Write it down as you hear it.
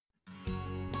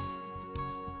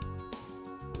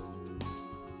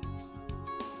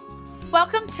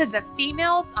Welcome to the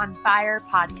Females on Fire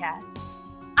podcast.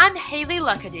 I'm Haley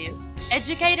Luckadoo,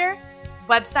 educator,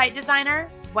 website designer,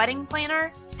 wedding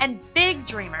planner, and big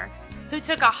dreamer who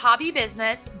took a hobby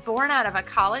business born out of a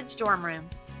college dorm room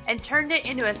and turned it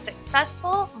into a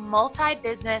successful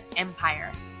multi-business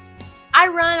empire. I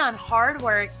run on hard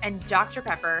work and Dr.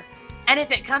 Pepper, and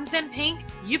if it comes in pink,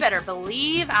 you better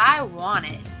believe I want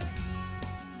it.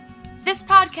 This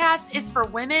podcast is for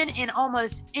women in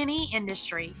almost any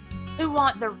industry who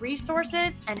want the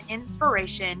resources and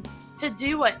inspiration to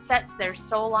do what sets their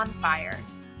soul on fire.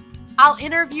 I'll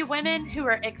interview women who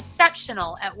are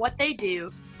exceptional at what they do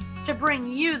to bring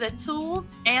you the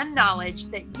tools and knowledge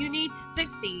that you need to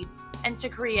succeed and to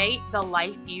create the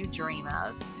life you dream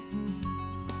of.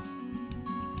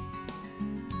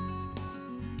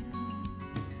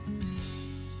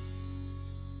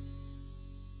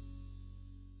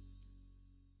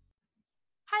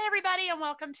 Hi, everybody, and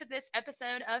welcome to this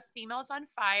episode of Females on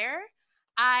Fire.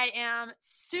 I am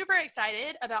super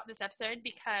excited about this episode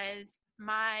because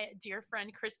my dear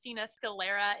friend Christina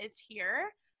Scalera is here,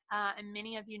 and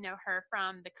many of you know her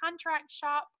from the Contract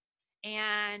Shop,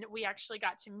 and we actually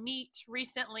got to meet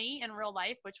recently in real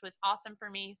life, which was awesome for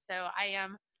me, so I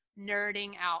am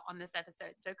nerding out on this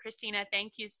episode. So Christina,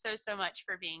 thank you so much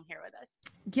for being here with us.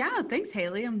 Yeah, thanks,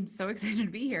 Haley. I'm so excited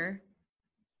to be here.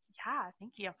 Yeah,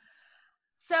 thank you.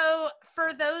 So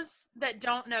for those that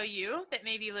don't know you, that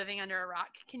may be living under a rock,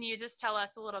 can you just tell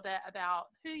us a little bit about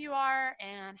who you are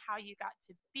and how you got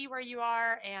to be where you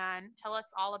are, and tell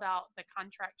us all about the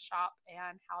Contract Shop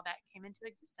and how that came into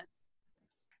existence?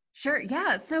 Sure.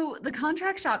 Yeah. So the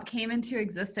Contract Shop came into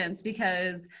existence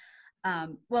because,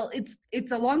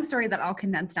 it's a long story that I'll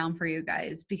condense down for you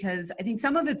guys, because I think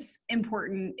some of it's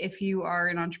important if you are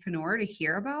an entrepreneur to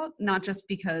hear about, not just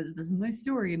because this is my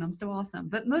story and I'm so awesome,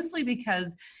 but mostly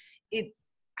because it,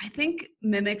 I think,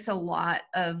 mimics a lot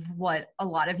of what a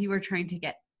lot of you are trying to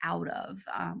get out of.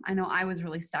 I know I was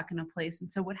really stuck in a place. And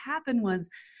so what happened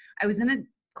was I was in a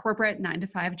corporate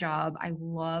 9-to-5 job. I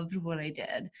loved what I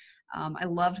did. I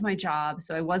loved my job.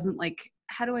 So I wasn't like,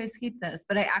 how do I escape this?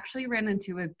 But I actually ran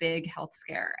into a big health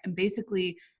scare and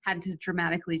basically had to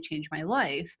dramatically change my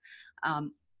life.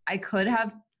 I could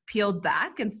have peeled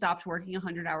back and stopped working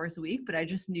 100 hours a week, but I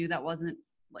just knew that wasn't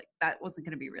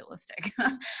going to be realistic.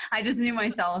 I just knew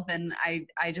myself, and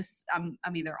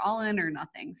I'm either all in or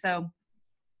nothing. So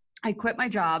I quit my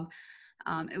job.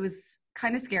 It was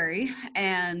kind of scary,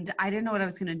 and I didn't know what I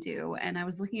was going to do. And I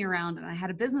was looking around, and I had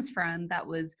a business friend that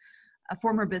was a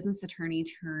former business attorney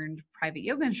turned private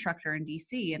yoga instructor in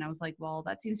DC. And I was like, well,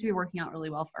 that seems to be working out really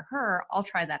well for her. I'll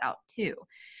try that out too.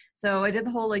 So I did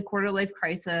the whole quarter life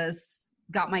crisis,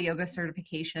 got my yoga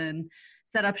certification,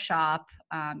 set up shop,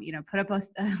 put up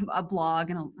a blog,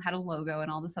 and had a logo and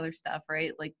all this other stuff,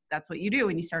 right? Like that's what you do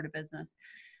when you start a business.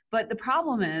 But the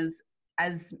problem is,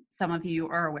 as some of you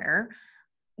are aware,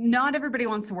 not everybody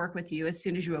wants to work with you as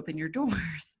soon as you open your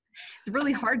doors. It's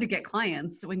really hard to get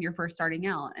clients when you're first starting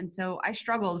out. And so I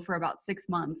struggled for about 6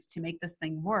 months to make this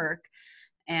thing work.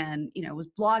 And, was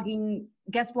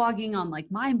guest blogging on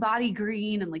like Mind Body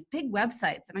Green and like big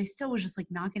websites. And I still was just like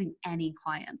not getting any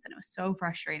clients. And it was so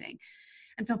frustrating.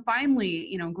 And so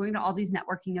finally, going to all these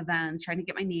networking events, trying to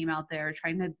get my name out there,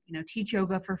 trying to, teach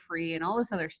yoga for free and all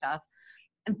this other stuff.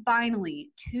 And finally,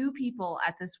 2 people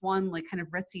at this one like kind of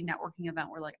ritzy networking event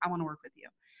were like, I want to work with you.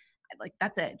 Like,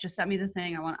 that's it. Just send me the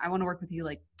thing. I want to work with you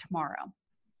like tomorrow.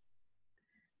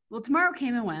 Well, tomorrow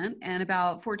came and went, and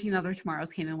about 14 other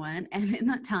tomorrows came and went. And in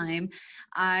that time,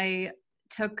 I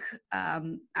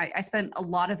spent a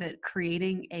lot of it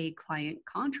creating a client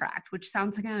contract, which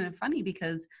sounds kind of funny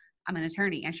because I'm an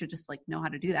attorney. I should just like know how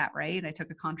to do that, right? I took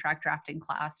a contract drafting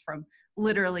class from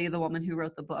literally the woman who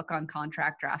wrote the book on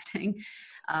contract drafting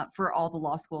for all the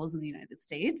law schools in the United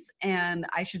States. And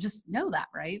I should just know that,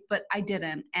 right? But I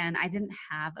didn't. And I didn't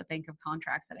have a bank of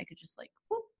contracts that I could just like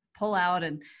pull out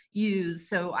and use.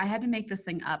 So I had to make this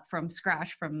thing up from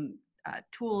scratch, from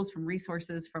tools, from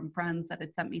resources, from friends that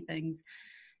had sent me things.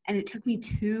 And it took me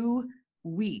 2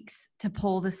 weeks to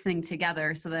pull this thing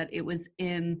together so that it was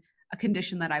in a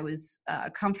condition that I was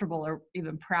comfortable or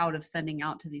even proud of sending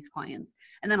out to these clients.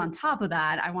 And then on top of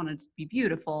that, I wanted to be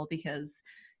beautiful because,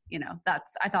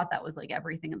 I thought that was like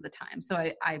everything at the time. So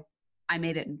I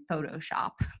made it in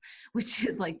Photoshop, which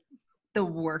is like the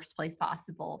worst place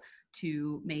possible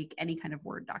to make any kind of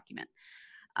Word document.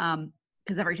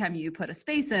 Because every time you put a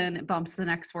space in, it bumps the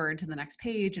next word to the next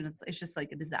page, and it's just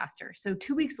like a disaster. So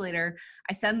 2 weeks later,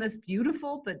 I send this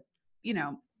beautiful, but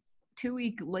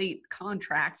 2-week late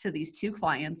contract to these 2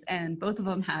 clients, and both of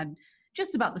them had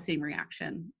just about the same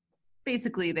reaction.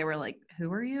 basically they were like,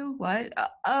 who are you? What?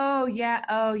 Oh yeah.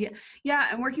 Oh yeah. Yeah.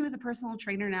 I'm working with a personal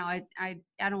trainer now. I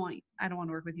don't want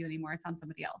to work with you anymore. I found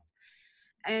somebody else.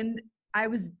 And I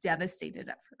was devastated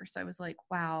at first. I was like,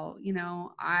 wow,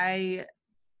 I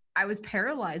was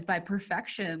paralyzed by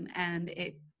perfection, and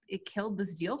it killed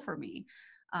this deal for me.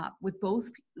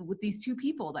 With these two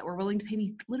people that were willing to pay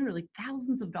me literally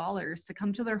thousands of dollars to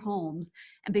come to their homes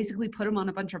and basically put them on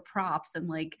a bunch of props and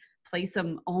like play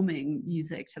some oming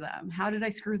music to them. How did I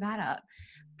screw that up?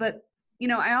 But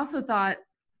I also thought,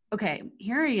 okay,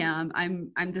 here I am.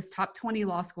 I'm this top 20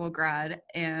 law school grad,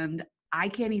 and I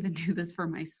can't even do this for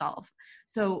myself.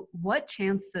 So what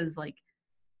chance does like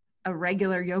a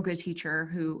regular yoga teacher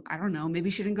who, I don't know, maybe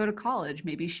she didn't go to college,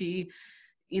 maybe she,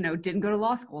 didn't go to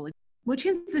law school. Like, what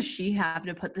chance does she have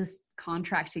to put this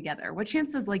contract together? What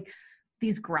chance does like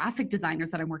these graphic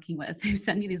designers that I'm working with who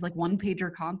send me these like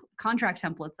one-pager contract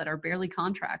templates that are barely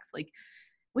contracts, like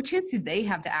what chance do they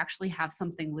have to actually have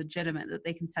something legitimate that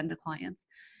they can send to clients?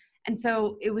 And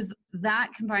so it was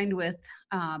that combined with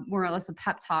more or less a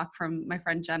pep talk from my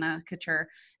friend Jenna Kutcher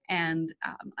and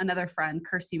another friend,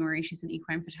 Kirsty Murray. She's an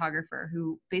equine photographer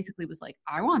who basically was like,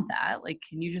 I want that. Like,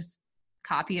 can you just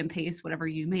copy and paste whatever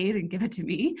you made and give it to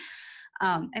me?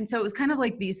 And so it was kind of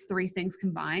like these three things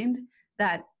combined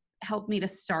that helped me to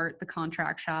start the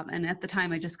contract shop. And at the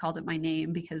time I just called it my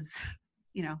name because,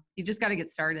 you just got to get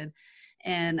started.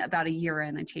 And about a year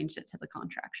in, I changed it to the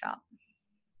contract shop.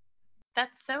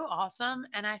 That's so awesome.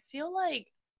 And I feel like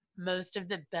most of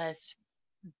the best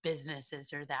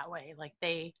businesses are that way. Like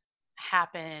they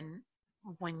happen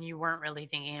when you weren't really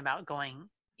thinking about going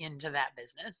into that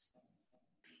business.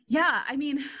 Yeah. I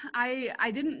mean,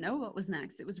 I didn't know what was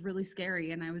next. It was really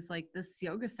scary. And I was like, this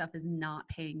yoga stuff is not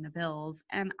paying the bills.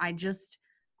 And I just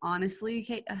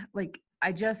honestly,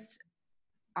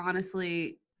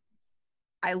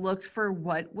 I looked for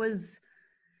what was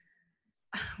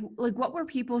like, what were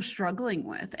people struggling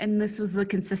with? And this was the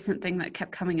consistent thing that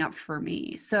kept coming up for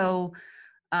me. So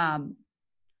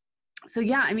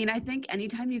yeah, I mean, I think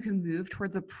anytime you can move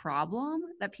towards a problem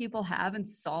that people have and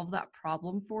solve that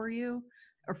problem for you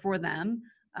or for them,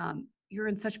 you're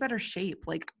in such better shape.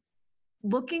 Like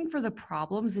looking for the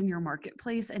problems in your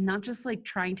marketplace and not just like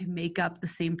trying to make up the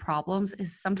same problems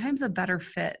is sometimes a better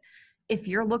fit if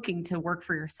you're looking to work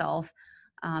for yourself.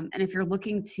 And if you're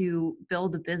looking to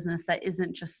build a business that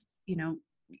isn't just,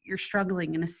 you're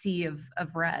struggling in a sea of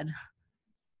red.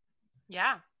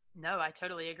 Yeah, no, I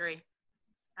totally agree.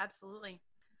 Absolutely.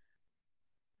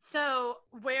 So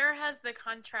where has the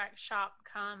contract shop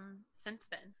come since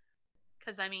then?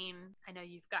 Because I mean, I know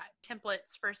you've got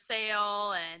templates for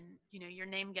sale and, your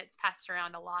name gets passed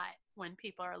around a lot when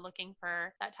people are looking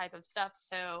for that type of stuff.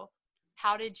 So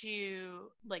how did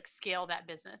you like scale that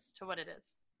business to what it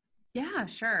is? Yeah,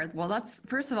 sure. Well, that's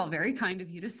first of all very kind of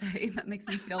you to say. That makes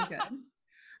me feel good.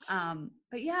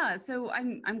 But yeah, so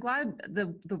I'm glad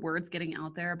the word's getting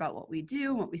out there about what we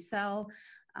do, what we sell.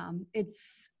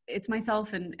 It's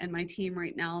myself and my team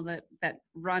right now that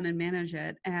run and manage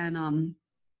it. And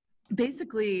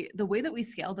basically, the way that we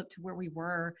scaled up to where we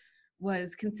were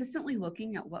was consistently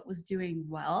looking at what was doing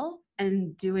well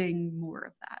and doing more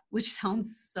of that, which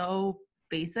sounds so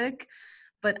basic,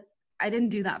 but I didn't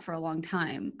do that for a long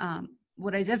time.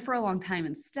 What I did for a long time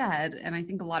instead, and I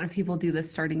think a lot of people do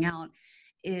this starting out,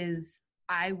 is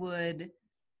I would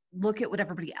look at what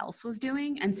everybody else was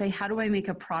doing and say, how do I make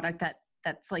a product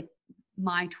that's like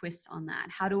my twist on that?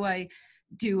 How do I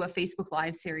do a Facebook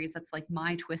Live series that's like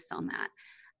my twist on that?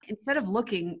 Instead of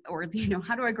looking, or,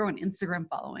 how do I grow an Instagram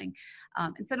following?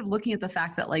 Instead of looking at the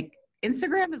fact that like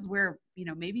Instagram is where,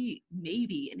 maybe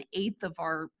an eighth of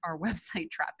our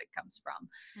website traffic comes from.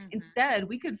 Mm-hmm. Instead,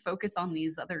 we could focus on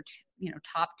these other,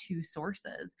 top two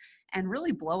sources and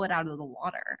really blow it out of the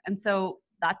water. And so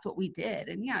that's what we did.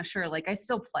 And yeah, sure. Like I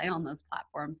still play on those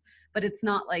platforms, but it's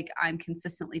not like I'm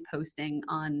consistently posting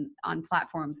on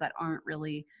platforms that aren't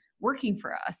really working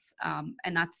for us.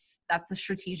 And that's a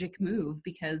strategic move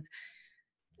because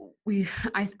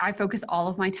I focus all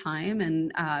of my time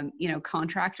and,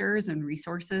 contractors and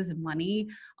resources and money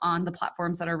on the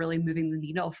platforms that are really moving the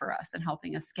needle for us and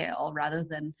helping us scale rather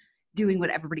than doing what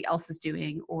everybody else is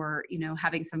doing or,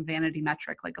 having some vanity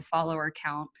metric like a follower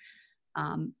count.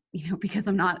 Because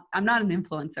I'm not an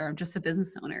influencer, I'm just a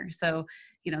business owner. So,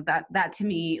 that to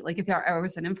me, like if I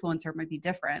was an influencer, it might be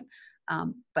different.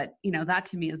 But that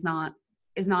to me is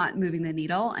not moving the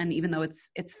needle. And even though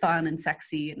it's fun and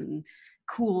sexy and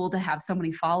cool to have so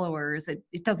many followers, it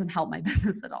doesn't help my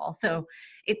business at all. So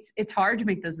it's hard to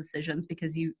make those decisions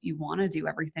because you want to do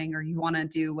everything or you want to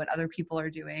do what other people are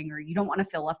doing or you don't want to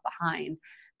feel left behind.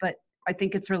 But I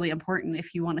think it's really important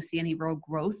if you want to see any real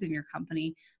growth in your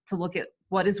company to look at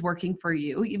what is working for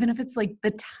you, even if it's like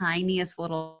the tiniest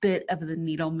little bit of the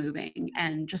needle moving,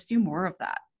 and just do more of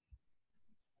that.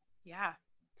 Yeah.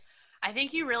 I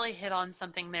think you really hit on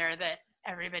something there that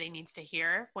everybody needs to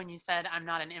hear when you said, I'm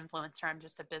not an influencer, I'm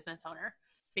just a business owner.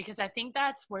 Because I think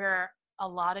that's where a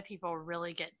lot of people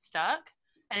really get stuck.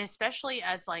 And especially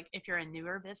as like, if you're a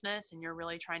newer business and you're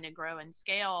really trying to grow and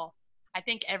scale, I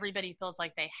think everybody feels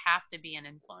like they have to be an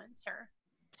influencer.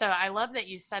 So I love that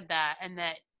you said that, and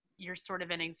that you're sort of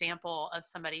an example of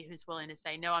somebody who's willing to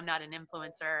say, no, I'm not an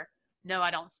influencer. No,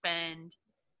 I don't spend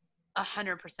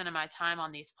 100% of my time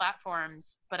on these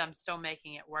platforms, but I'm still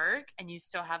making it work and you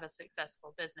still have a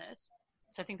successful business.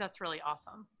 So I think that's really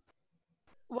awesome.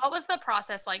 What was the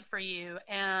process like for you,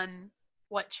 and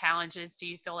what challenges do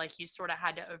you feel like you sort of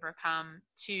had to overcome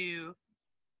to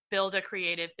build a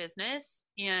creative business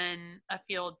in a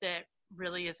field that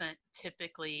really isn't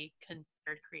typically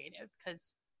considered creative?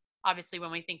 Because obviously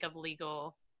when we think of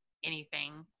legal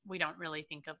anything, we don't really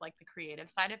think of like the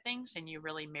creative side of things, and you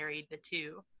really married the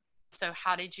two. So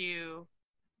how did you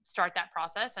start that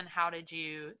process, and how did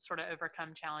you sort of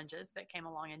overcome challenges that came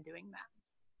along in doing that?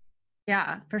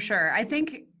 Yeah, for sure. I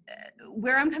think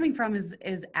where I'm coming from is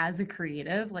as a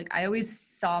creative, like I always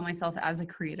saw myself as a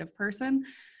creative person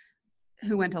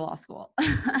who went to law school.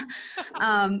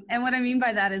 And what I mean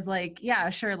by that is like, yeah,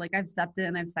 sure. Like I've stepped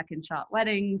in, I've second shot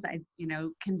weddings. I,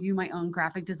 can do my own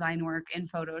graphic design work in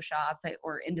Photoshop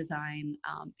or InDesign.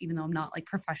 Even though I'm not like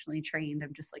professionally trained,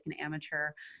 I'm just like an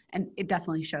amateur, and it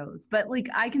definitely shows. But like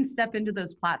I can step into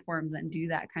those platforms and do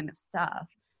that kind of stuff.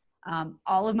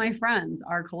 All of my friends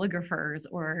are calligraphers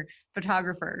or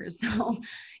photographers. So,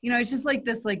 it's just like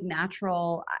this like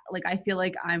natural, like I feel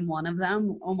like I'm one of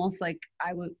them, almost like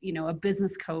I would, a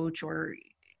business coach or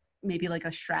maybe like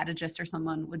a strategist or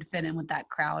someone would fit in with that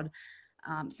crowd.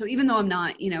 So even though I'm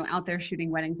not, out there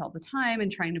shooting weddings all the time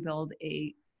and trying to build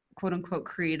a quote unquote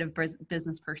creative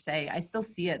business per se, I still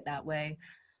see it that way.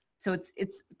 So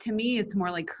it's to me, it's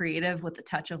more like creative with a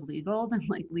touch of legal than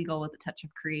like legal with a touch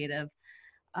of creative.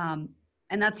 Um,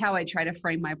 and that's how I try to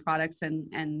frame my products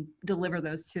and deliver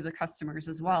those to the customers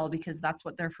as well, because that's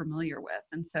what they're familiar with.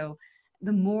 And so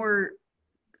the more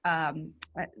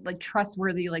like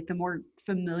trustworthy, like the more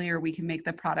familiar we can make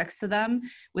the products to them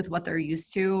with what they're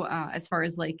used to, as far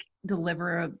as like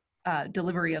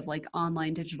delivery of like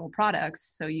online digital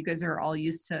products. So you guys are all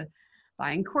used to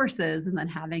buying courses and then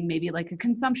having maybe like a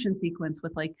consumption sequence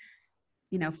with like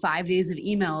 5 days of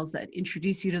emails that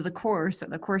introduce you to the course or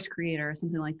the course creator or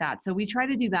something like that. So we try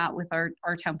to do that with our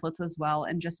templates as well,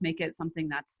 and just make it something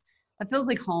that feels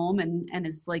like home and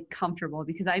is like comfortable,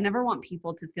 because I never want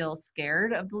people to feel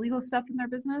scared of the legal stuff in their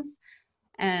business.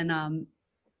 And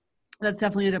that's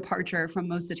definitely a departure from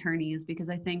most attorneys, because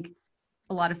I think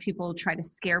a lot of people try to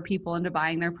scare people into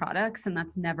buying their products, and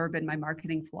that's never been my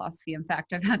marketing philosophy. In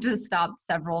fact, I've had to stop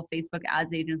several Facebook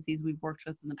ads agencies we've worked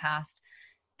with in the past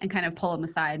and kind of pull them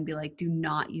aside and be like, do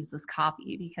not use this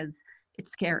copy because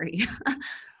it's scary.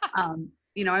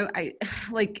 I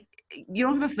like, you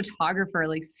don't have a photographer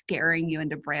like scaring you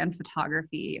into brand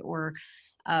photography, or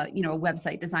a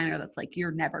website designer that's like, you're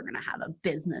never going to have a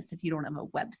business if you don't have a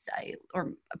website.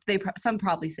 Or some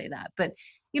probably say that, but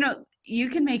you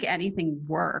can make anything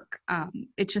work.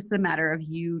 It's just a matter of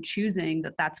you choosing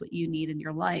that that's what you need in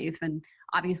your life. And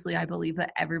obviously I believe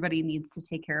that everybody needs to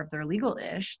take care of their legal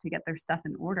ish to get their stuff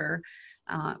in order.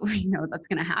 That's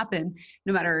going to happen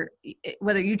no matter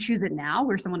whether you choose it now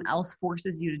or someone else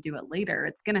forces you to do it later.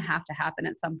 It's going to happen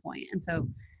at some point. And so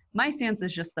my stance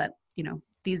is just that,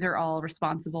 these are all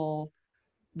responsible,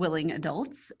 willing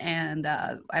adults, and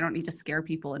I don't need to scare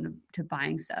people into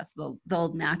buying stuff.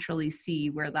 They'll naturally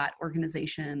see where that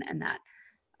organization and that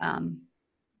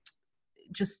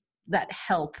just that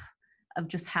help of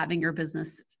just having your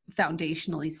business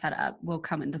foundationally set up will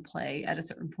come into play at a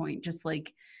certain point. Just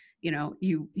like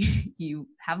you you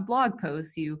have blog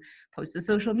posts, you post to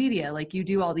social media, like you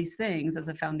do all these things as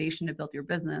a foundation to build your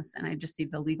business. And I just see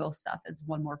the legal stuff as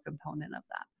one more component of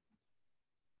that.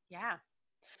 Yeah.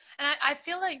 And I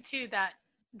feel like too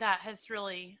that has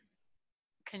really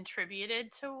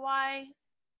contributed to why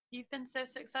you've been so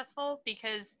successful,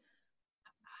 because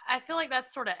I feel like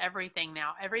that's sort of everything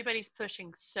now. Everybody's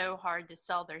pushing so hard to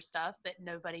sell their stuff that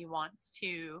nobody wants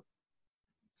to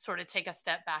sort of take a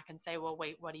step back and say, well,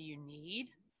 wait, what do you need?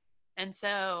 And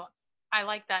so I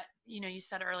like that, you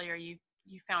said earlier, you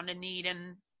found a need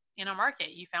in a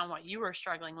market. You found what you were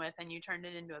struggling with and you turned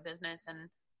it into a business.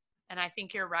 And I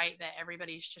think you're right that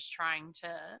everybody's just trying to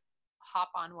hop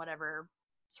on whatever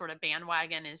sort of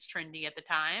bandwagon is trendy at the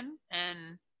time,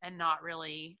 and not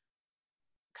really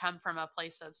come from a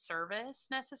place of service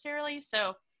necessarily.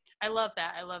 So I love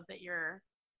that. I love that you're,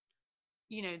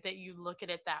 that you look at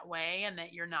it that way and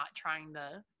that you're not trying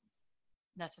to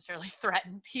necessarily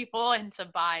threaten people into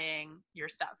buying your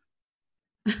stuff.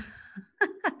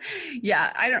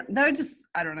 Yeah, I don't know.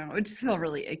 It would just feel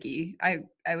really icky.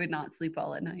 I would not sleep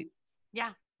well at night.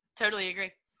 Yeah, totally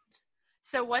agree.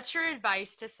 So what's your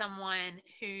advice to someone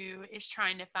who is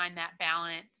trying to find that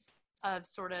balance of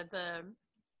sort of the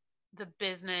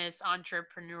business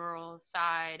entrepreneurial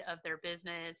side of their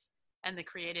business and the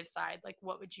creative side? Like,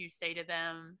 what would you say to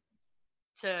them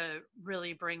to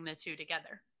really bring the two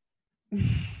together?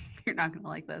 You're not going to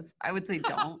like this. I would say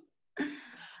don't.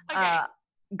 Okay.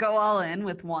 Go all in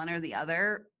with one or the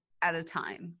other at a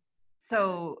time.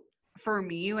 So for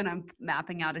me, when I'm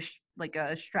mapping out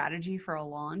a strategy for a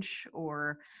launch,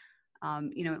 or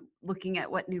looking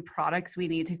at what new products we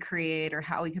need to create or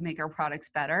how we can make our products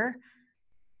better,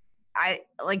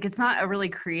 it's not a really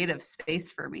creative space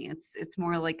for me. It's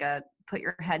more like a put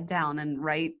your head down and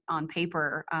write on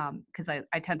paper, because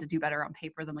I tend to do better on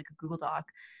paper than like a Google Doc.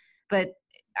 But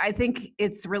I think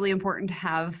it's really important to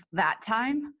have that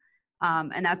time.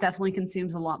 And that definitely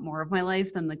consumes a lot more of my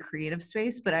life than the creative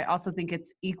space. But I also think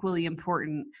it's equally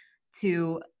important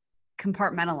to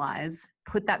compartmentalize,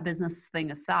 put that business thing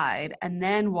aside, and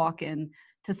then walk in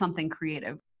to something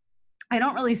creative. I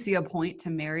don't really see a point to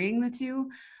marrying the two.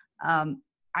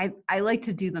 I like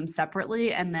to do them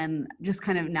separately and then just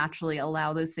kind of naturally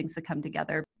allow those things to come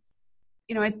together.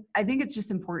 I think it's just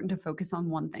important to focus on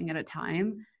one thing at a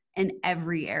time in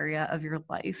every area of your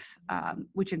life,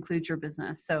 which includes your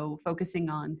business. So focusing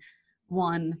on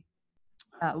one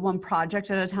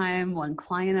project at a time, one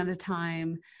client at a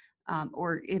time,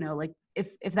 or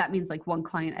if that means like one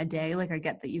client a day. Like, I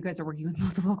get that you guys are working with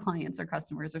multiple clients or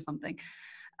customers or something,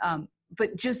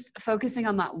 but just focusing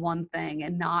on that one thing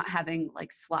and not having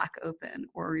like Slack open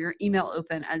or your email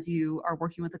open as you are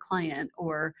working with a client,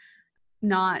 or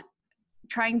not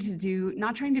trying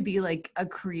to be like a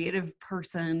creative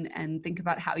person and think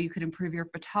about how you could improve your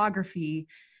photography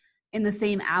in the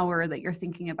same hour that you're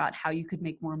thinking about how you could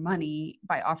make more money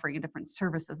by offering a different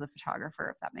service as a photographer,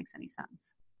 if that makes any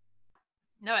sense.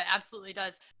 No, it absolutely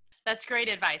does. That's great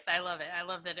advice. I love it. I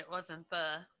love that it wasn't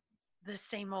the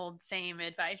same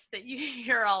advice that you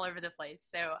hear all over the place.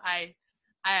 So I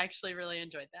actually really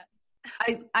enjoyed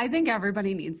that. I think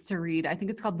everybody needs to read. I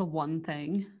think it's called The One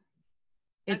Thing.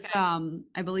 It's okay.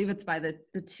 I believe it's by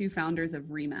the two founders of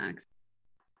Remax.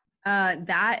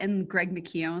 That and Greg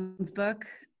McKeown's book,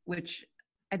 which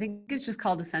I think it's just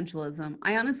called Essentialism.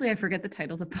 I forget the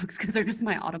titles of books because they're just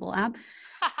my Audible app.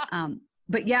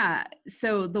 But yeah,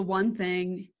 so The One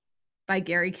Thing by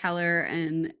Gary Keller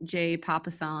and Jay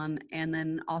Papasan, and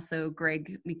then also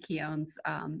Greg McKeown's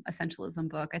Essentialism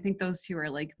book. I think those two are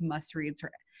like must reads,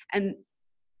 and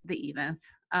The E-Myth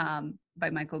by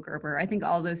Michael Gerber. I think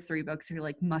all those three books are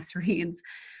like must reads.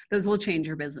 Those will change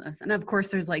your business. And of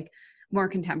course, there's like more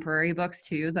contemporary books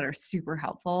too that are super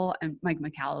helpful. And Mike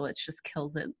Michalowicz just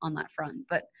kills it on that front.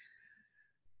 But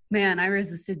man, I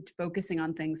resisted focusing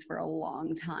on things for a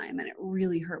long time, and it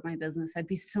really hurt my business. I'd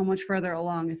be so much further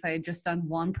along if I had just done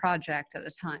one project at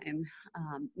a time,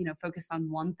 focused on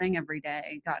one thing every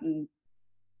day, gotten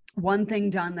one thing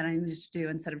done that I needed to do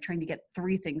instead of trying to get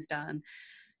three things done.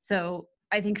 So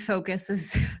I think focus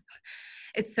is,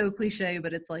 it's so cliche,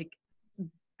 but it's like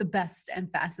the best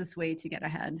and fastest way to get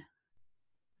ahead.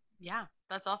 Yeah,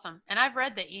 that's awesome. And I've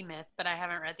read the E-Myth, but I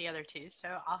haven't read the other two,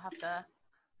 so I'll have to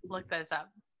look those up.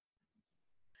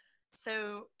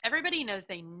 So everybody knows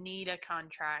they need a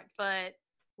contract, but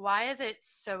why is it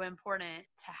so important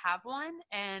to have one?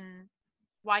 And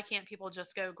why can't people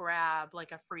just go grab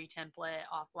like a free template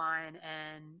offline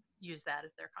and use that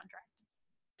as their contract?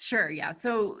 Sure. Yeah.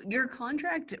 So your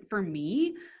contract for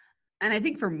me, and I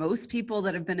think for most people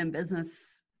that have been in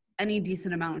business any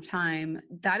decent amount of time,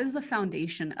 that is the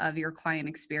foundation of your client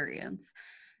experience.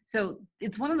 So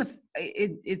it's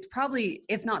it's probably,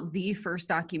 if not the first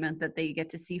document that they get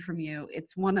to see from you,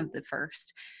 it's one of the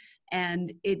first.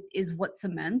 And it is what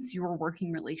cements your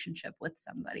working relationship with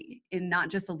somebody in not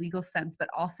just a legal sense, but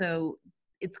also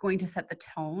it's going to set the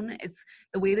tone. It's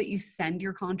the way that you send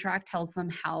your contract tells them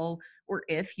how or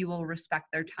if you will respect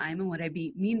their time. And what I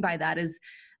mean by that is,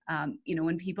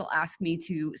 when people ask me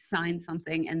to sign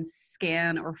something and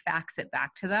scan or fax it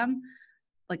back to them,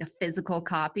 like a physical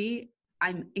copy,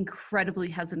 I'm incredibly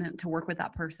hesitant to work with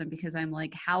that person because I'm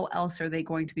like, how else are they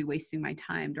going to be wasting my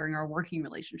time during our working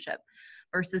relationship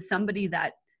versus somebody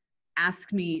that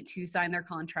ask me to sign their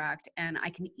contract, and I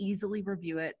can easily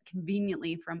review it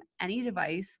conveniently from any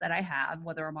device that I have,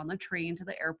 whether I'm on the train to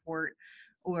the airport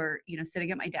or,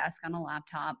 sitting at my desk on a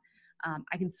laptop.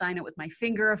 I can sign it with my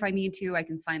finger if I need to. I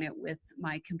can sign it with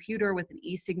my computer with an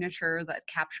e-signature that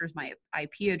captures my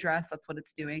IP address. That's what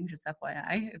it's doing, just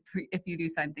FYI, if you do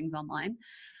sign things online.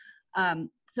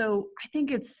 So I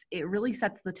think it really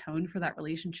sets the tone for that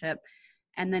relationship.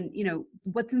 And then,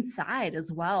 what's inside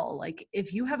as well. Like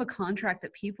if you have a contract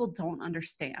that people don't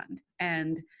understand,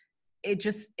 and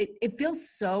it feels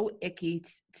so icky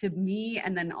to me.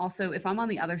 And then also if I'm on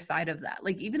the other side of that,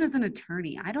 like even as an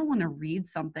attorney, I don't want to read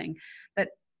something that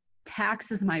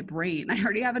taxes my brain. I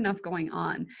already have enough going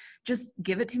on. Just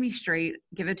give it to me straight,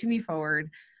 give it to me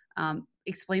forward.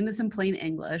 Explain this in plain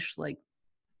English, like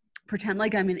pretend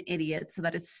like I'm an idiot so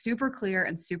that it's super clear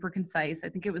and super concise. I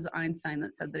think it was Einstein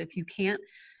that said that if you can't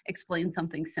explain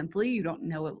something simply, you don't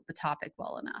know the topic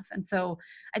well enough. And so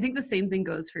I think the same thing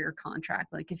goes for your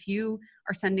contract. Like if you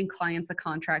are sending clients a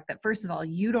contract that, first of all,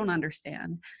 you don't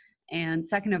understand, and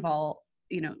second of all,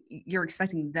 you're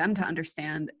expecting them to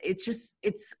understand, it's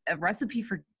a recipe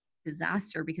for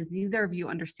disaster because neither of you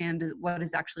understand what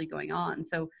is actually going on.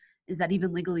 So is that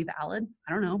even legally valid?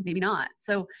 I don't know, maybe not.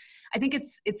 So I think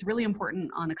it's really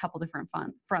important on a couple different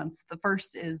fronts. The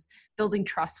first is building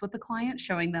trust with the client,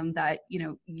 showing them that,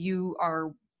 you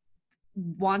are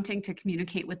wanting to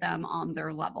communicate with them on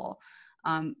their level,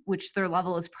 which their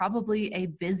level is probably a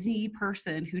busy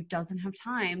person who doesn't have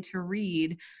time to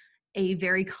read a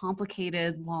very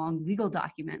complicated, long legal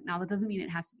document. Now, that doesn't mean it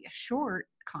has to be a short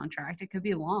contract. It could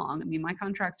be long. I mean, my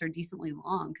contracts are decently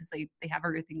long because they have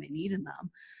everything they need in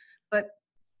them. But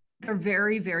they're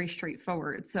very, very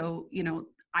straightforward. So,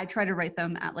 I try to write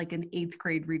them at like an 8th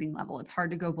grade reading level. It's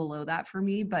hard to go below that for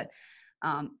me, but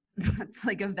that's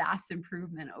like a vast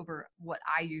improvement over what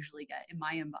I usually get in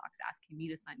my inbox asking me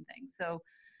to sign things. So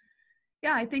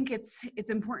yeah, I think it's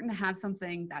important to have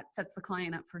something that sets the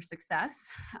client up for success,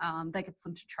 that gets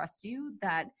them to trust you,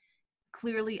 that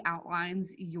clearly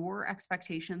outlines your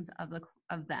expectations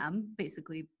of them,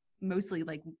 basically mostly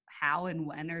like how and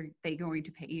when are they going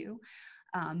to pay you,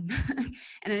 and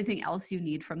anything else you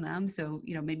need from them. So,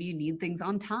 maybe you need things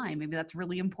on time. Maybe that's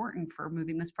really important for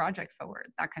moving this project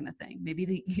forward, that kind of thing.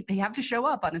 Maybe they have to show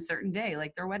up on a certain day,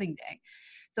 like their wedding day.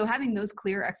 So having those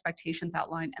clear expectations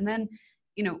outlined, and then,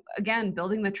 again,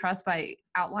 building the trust by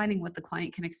outlining what the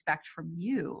client can expect from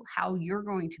you, how you're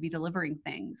going to be delivering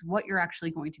things, what you're actually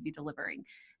going to be delivering.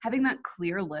 Having that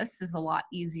clear list is a lot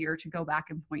easier to go back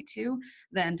and point to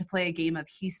than to play a game of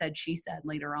he said, she said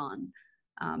later on.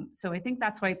 So I think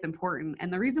that's why it's important.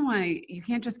 And the reason why you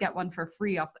can't just get one for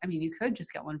free you could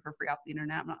just get one for free off the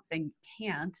internet. I'm not saying you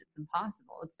can't, it's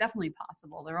impossible. It's definitely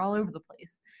possible. They're all over the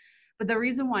place. But the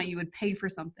reason why you would pay for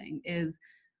something is,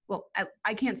 well,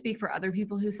 I can't speak for other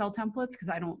people who sell templates because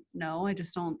I don't know. I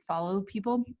just don't follow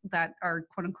people that are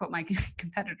quote unquote my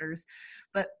competitors.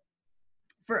 But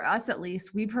for us, at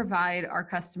least, we provide our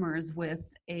customers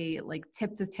with a like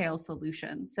tip to tail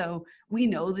solution. So we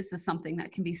know this is something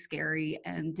that can be scary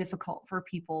and difficult for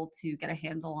people to get a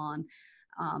handle on,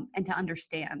 and to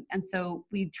understand. And so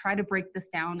we try to break this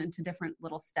down into different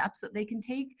little steps that they can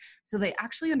take so they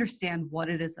actually understand what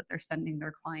it is that they're sending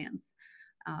their clients.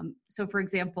 So for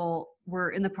example,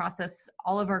 we're in the process,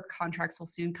 all of our contracts will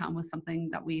soon come with something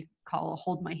that we call a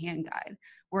hold my hand guide,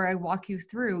 where I walk you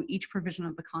through each provision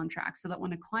of the contract so that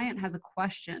when a client has a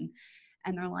question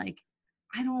and they're like,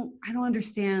 I don't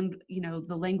understand,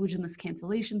 the language in this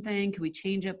cancellation thing, can we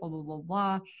change it, blah, blah, blah,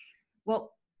 blah.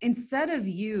 Well, instead of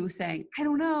you saying, I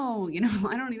don't know,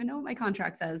 I don't even know what my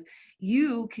contract says,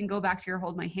 you can go back to your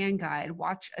hold my hand guide,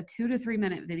 watch a 2 to 3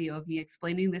 minute video of me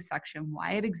explaining this section,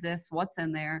 why it exists, what's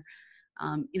in there,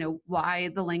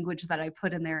 why the language that I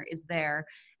put in there is there.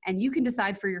 And you can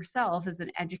decide for yourself as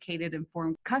an educated,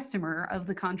 informed customer of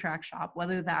the contract shop,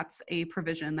 whether that's a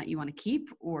provision that you want to keep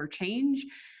or change,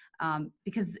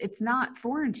 because it's not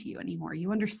foreign to you anymore.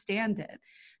 You understand it.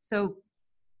 So,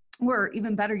 or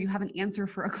even better, you have an answer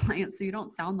for a client so you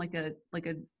don't sound like a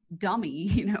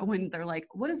dummy, when they're like,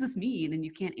 what does this mean? And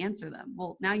you can't answer them.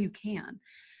 Well, now you can.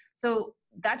 So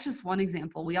that's just one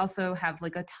example. We also have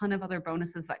like a ton of other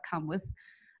bonuses that come with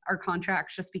our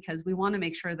contracts, just because we want to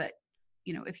make sure that,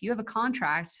 if you have a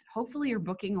contract, hopefully you're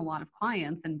booking a lot of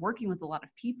clients and working with a lot of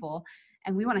people.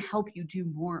 And we want to help you do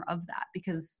more of that,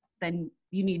 because then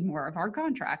you need more of our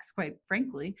contracts, quite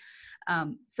frankly.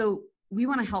 So we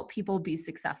want to help people be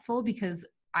successful, because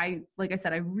like I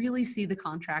said, I really see the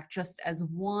contract just as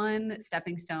one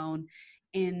stepping stone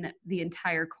in the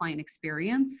entire client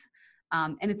experience.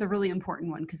 And it's a really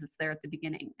important one because it's there at the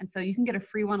beginning. And so you can get a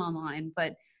free one online,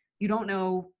 but you don't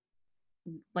know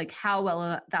like how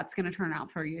well that's going to turn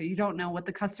out for you. You don't know what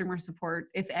the customer support,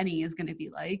 if any, is going to be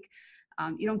like.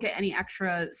 You don't get any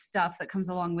extra stuff that comes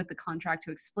along with the contract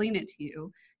to explain it to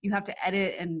you. You have to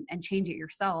edit and change it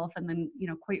yourself. And then,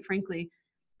 quite frankly,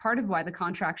 part of why the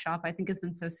contract shop I think has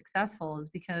been so successful is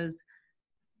because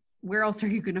where else are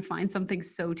you going to find something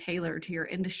so tailored to your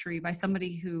industry by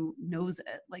somebody who knows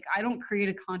it? Like, I don't create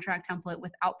a contract template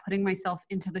without putting myself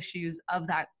into the shoes of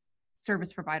that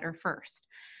service provider first.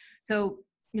 So,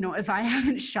 if I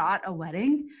haven't shot a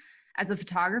wedding as a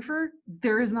photographer,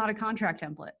 there is not a contract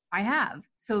template. I have.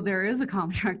 So there is a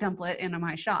contract template in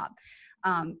my shop.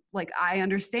 Like, I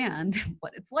understand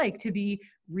what it's like to be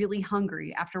really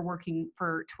hungry after working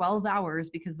for 12 hours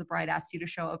because the bride asked you to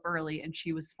show up early and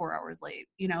she was 4 hours late.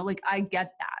 Like, I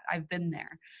get that. I've been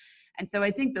there. And so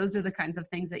I think those are the kinds of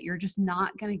things that you're just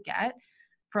not going to get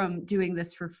from doing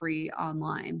this for free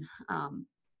online.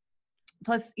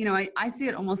 Plus, I see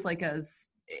it almost like as,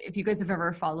 if you guys have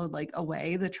ever followed like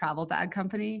Away, the travel bag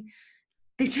company,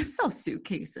 they just sell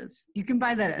suitcases. You can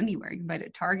buy that anywhere. You can buy it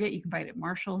at Target, you can buy it at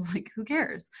Marshall's, like, who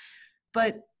cares?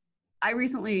 But I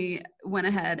recently went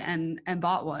ahead and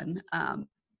bought one. And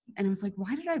I was like,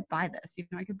 why did I buy this?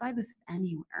 I could buy this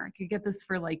anywhere. I could get this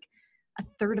for like a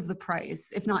third of the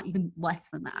price, if not even less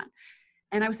than that.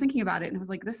 And I was thinking about it and I was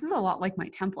like, this is a lot like my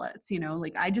templates,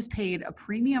 like I just paid a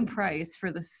premium price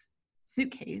for this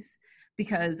suitcase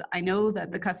because I know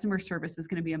that the customer service is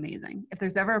going to be amazing. If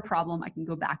there's ever a problem, I can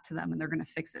go back to them and they're going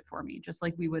to fix it for me, just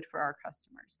like we would for our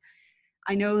customers.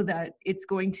 I know that it's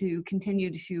going to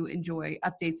continue to enjoy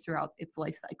updates throughout its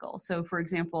life cycle. So for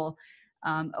example,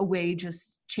 Away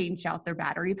just changed out their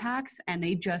battery packs, and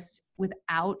they just,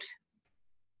 without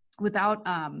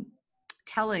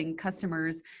telling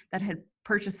customers that had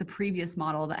purchased the previous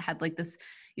model that had like this,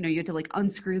 you had to like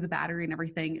unscrew the battery and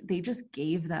everything, they just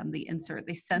gave them the insert.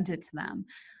 They sent it to them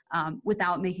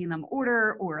without making them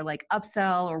order or like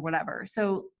upsell or whatever.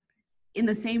 So in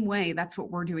the same way, that's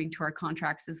what we're doing to our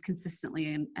contracts, is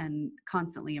consistently and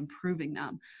constantly improving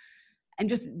them and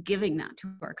just giving that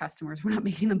to our customers. We're not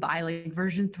making them buy like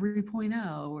version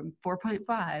 3.0 and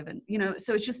 4.5. And,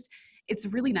 so it's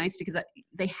really nice because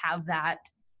they have that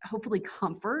hopefully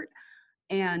comfort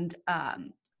and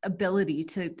ability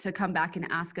to come back and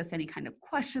ask us any kind of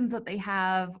questions that they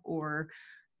have, or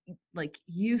like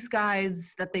use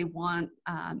guides that they want,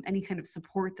 any kind of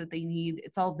support that they need.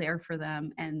 It's all there for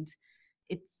them, and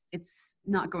it's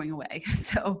not going away.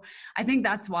 So I think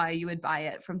that's why you would buy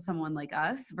it from someone like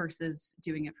us versus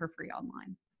doing it for free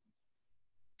online.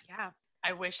 Yeah,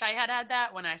 I wish I had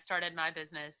that when I started my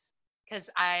business, because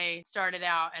I started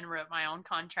out and wrote my own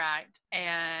contract,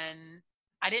 and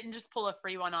I didn't just pull a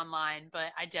free one online,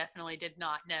 but I definitely did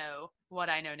not know what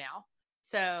I know now.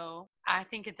 So I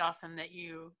think it's awesome that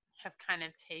you have kind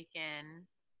of taken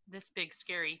this big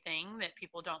scary thing that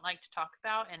people don't like to talk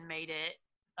about and made it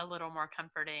a little more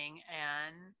comforting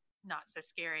and not so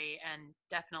scary, and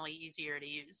definitely easier to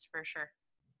use for sure.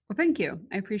 Well, thank you.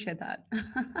 I appreciate that.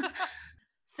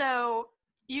 So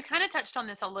you kind of touched on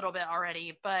this a little bit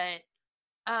already, but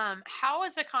how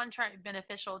is a contract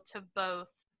beneficial to both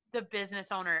the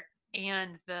business owner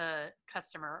and the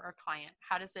customer or client?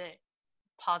 How does it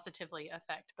positively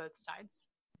affect both sides?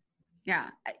 Yeah,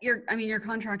 your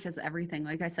contract is everything.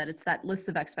 Like I said, it's that list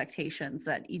of expectations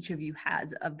that each of you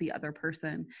has of the other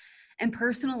person. And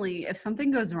personally, if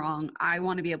something goes wrong, I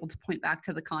want to be able to point back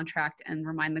to the contract and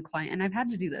remind the client. And I've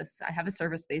had to do this. I have a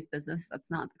service-based business.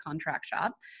 That's not the contract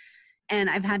shop. And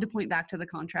I've had to point back to the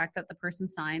contract that the person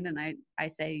signed. And I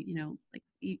say, like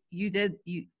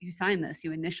you signed this,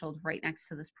 you initialed right next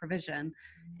to this provision.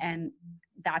 And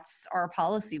that's our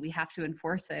policy. We have to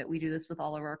enforce it. We do this with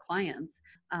all of our clients.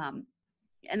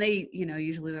 And they,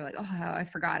 usually they're like, oh, I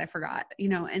forgot,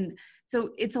 and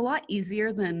so it's a lot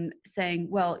easier than saying,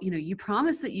 well, you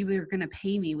promised that you were going to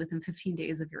pay me within 15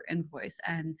 days of your invoice.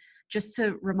 And just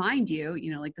to remind you,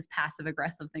 like this passive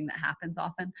aggressive thing that happens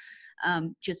often,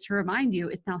 just to remind you,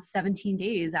 it's now 17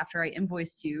 days after I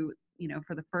invoiced you,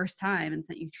 for the first time and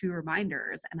sent you 2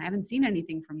 reminders, and I haven't seen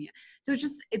anything from you. So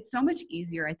it's so much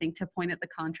easier, I think, to point at the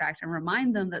contract and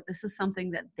remind them that this is something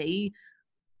that they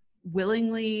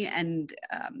willingly and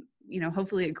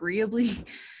hopefully agreeably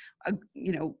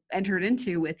entered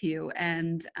into with you,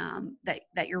 and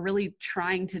that you're really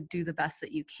trying to do the best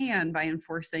that you can by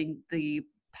enforcing the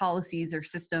policies or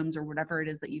systems or whatever it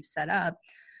is that you've set up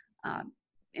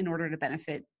in order to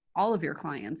benefit all of your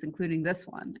clients, including this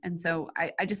one. And so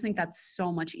I just think that's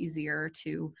so much easier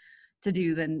to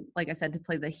do than, like I said, to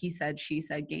play the he said, she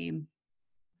said game.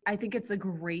 I think it's a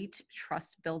great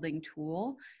trust building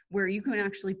tool where you can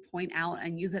actually point out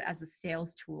and use it as a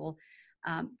sales tool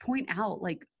point out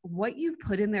like what you've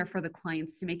put in there for the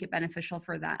clients to make it beneficial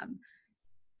for them.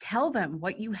 Tell them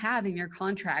what you have in your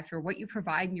contract or what you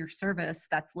provide in your service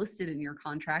that's listed in your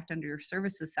contract under your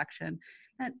services section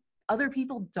that other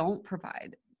people don't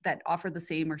provide that offer the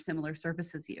same or similar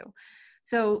service as you.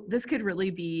 So this could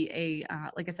really be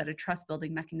like I said, a trust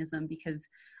building mechanism, because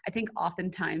I think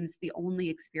oftentimes the only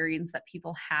experience that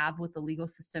people have with the legal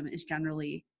system is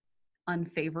generally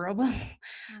unfavorable.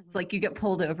 Mm-hmm. It's like you get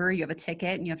pulled over, you have a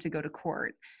ticket, and you have to go to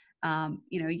court.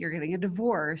 You're getting a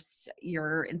divorce,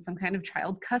 you're in some kind of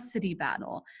child custody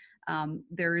battle.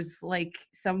 There's like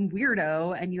some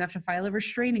weirdo and you have to file a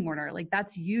restraining order. Like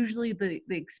that's usually the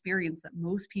experience that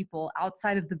most people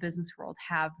outside of the business world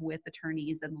have with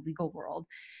attorneys and the legal world.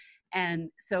 And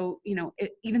so,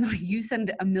 even though you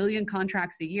send 1 million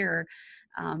contracts a year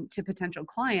to potential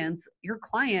clients, your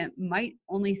client might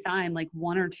only sign like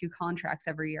 1 or 2 contracts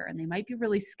every year. And they might be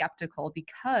really skeptical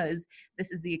because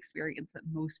this is the experience that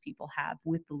most people have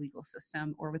with the legal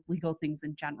system or with legal things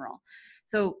in general.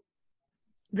 So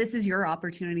this is your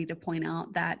opportunity to point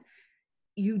out that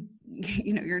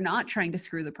you're not trying to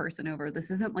screw the person over. This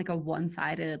isn't like a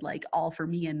one-sided, like all for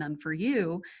me and none for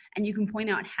you. And you can point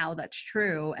out how that's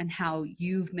true and how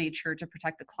you've made sure to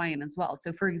protect the client as well.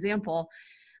 So for example,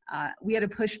 we had a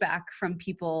pushback from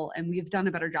people, and we've done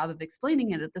a better job of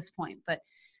explaining it at this point. But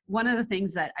one of the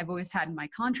things that I've always had in my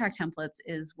contract templates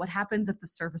is what happens if the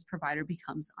service provider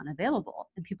becomes unavailable.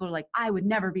 And people are like, I would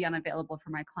never be unavailable for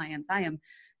my clients. I am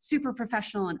super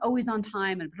professional and always on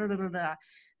time and blah, blah, blah, blah.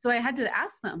 So I had to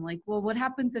ask them like, well, what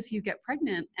happens if you get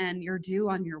pregnant and you're due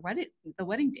on your the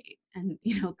wedding date? And,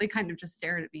 they kind of just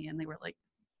stared at me and they were like,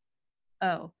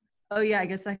 oh yeah, I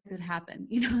guess that could happen.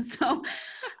 So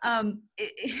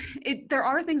there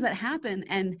are things that happen,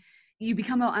 and you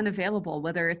become unavailable,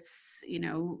 whether it's,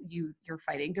 you're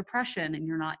fighting depression and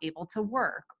you're not able to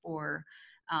work, or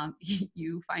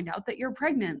you find out that you're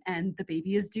pregnant and the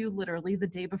baby is due literally the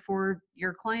day before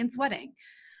your client's wedding.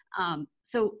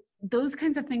 So those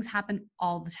kinds of things happen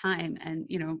all the time. And,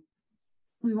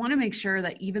 we want to make sure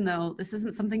that even though this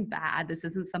isn't something bad, this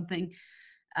isn't something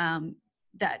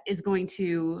that is going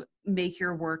to make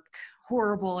your work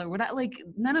horrible or whatnot, like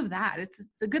none of that. It's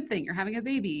a good thing. You're having a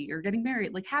baby, you're getting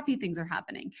married, like happy things are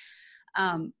happening.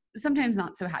 Sometimes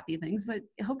not so happy things, but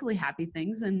hopefully happy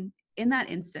things. And in that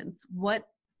instance, what's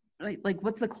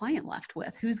the client left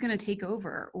with? Who's going to take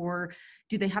over? Or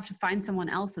do they have to find someone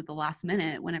else at the last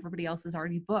minute when everybody else is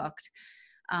already booked?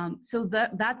 So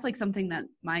that's like something that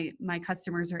my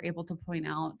customers are able to point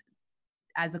out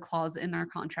as a clause in our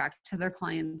contract to their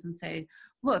clients and say,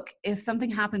 look, if something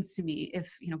happens to me, if,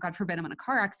 God forbid I'm in a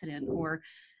car accident, or,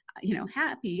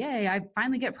 happy, yay, I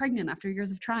finally get pregnant after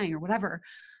years of trying or whatever.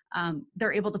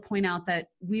 They're able to point out that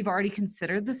we've already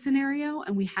considered the scenario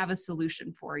and we have a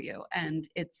solution for you. And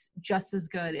it's just as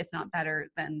good, if not better,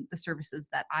 than the services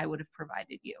that I would have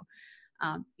provided you.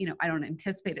 I don't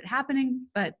anticipate it happening,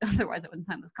 but otherwise I wouldn't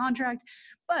sign this contract.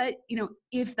 But,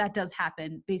 if that does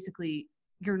happen, basically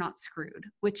you're not screwed,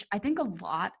 which I think a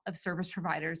lot of service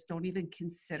providers don't even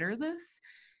consider this.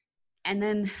 And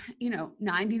then,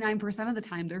 99% of the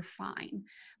time they're fine.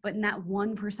 But in that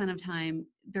 1% of time,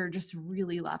 they're just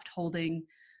really left holding,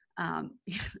 I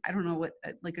don't know what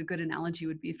like a good analogy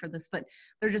would be for this, but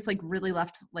they're just like really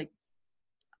left like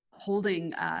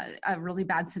holding a really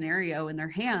bad scenario in their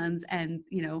hands. And,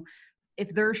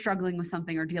 if they're struggling with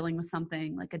something or dealing with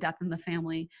something like a death in the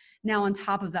family, now on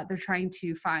top of that, they're trying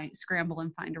to scramble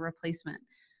and find a replacement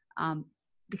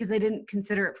because they didn't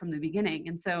consider it from the beginning.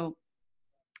 And so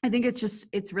I think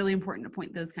it's really important to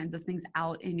point those kinds of things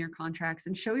out in your contracts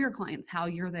and show your clients how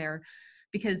you're there,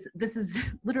 because this is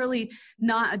literally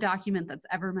not a document that's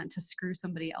ever meant to screw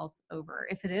somebody else over.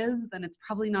 If it is, then it's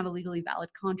probably not a legally valid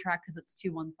contract because it's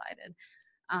too one-sided.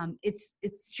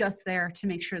 It's just there to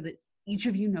make sure that each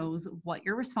of you knows what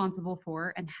you're responsible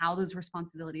for and how those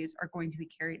responsibilities are going to be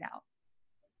carried out.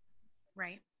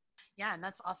 Right. Yeah, and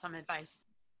that's awesome advice.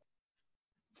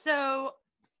 So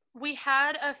we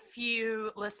had a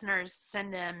few listeners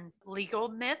send in legal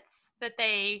myths that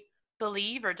they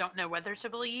believe or don't know whether to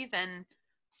believe. And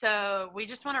so we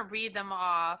just want to read them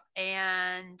off,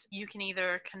 and you can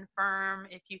either confirm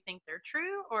if you think they're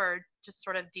true or just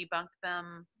sort of debunk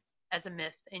them as a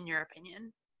myth in your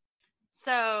opinion.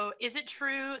 So is it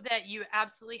true that you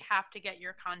absolutely have to get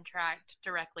your contract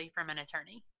directly from an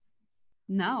attorney?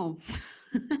 No.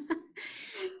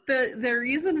 The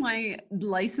reason why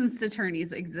licensed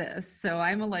attorneys exist, so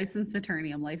I'm a licensed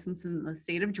attorney. I'm licensed in the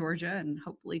state of Georgia and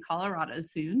hopefully Colorado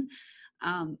soon.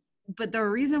 But the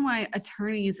reason why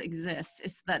attorneys exist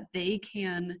is that they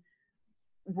can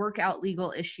work out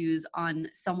legal issues on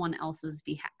someone else's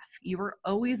behalf. You are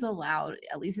always allowed,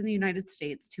 at least in the United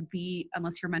States, to be,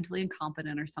 unless you're mentally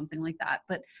incompetent or something like that,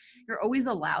 but you're always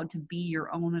allowed to be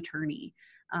your own attorney.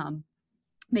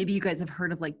 Maybe you guys have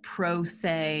heard of like pro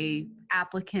se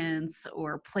applicants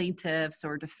or plaintiffs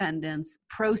or defendants.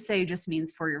 Pro se just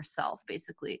means for yourself,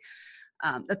 basically.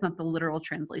 That's not the literal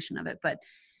translation of it, but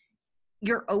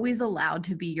you're always allowed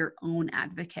to be your own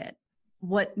advocate.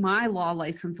 What my law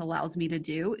license allows me to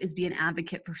do is be an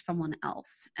advocate for someone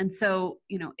else. And so,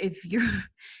 if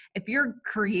you're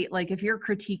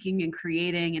critiquing and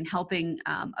creating and helping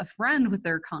a friend with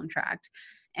their contract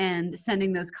and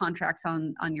sending those contracts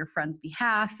on your friend's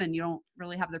behalf, and you don't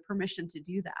really have the permission to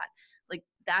do that, like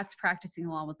that's practicing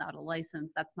law without a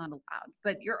license. That's not allowed.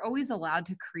 But you're always allowed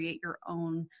to create your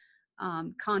own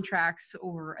contracts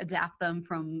or adapt them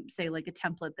from, say, like a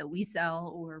template that we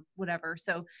sell or whatever.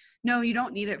 So no, you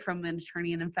don't need it from an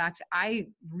attorney. And in fact, I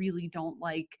really don't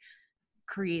like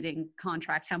creating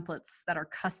contract templates that are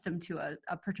custom to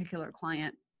a particular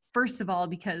client. First of all,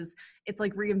 because it's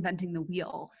like reinventing the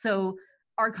wheel. So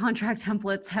our contract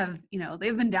templates have,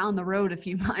 they've been down the road a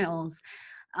few miles.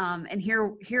 And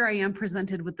here I am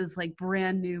presented with this like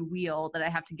brand new wheel that I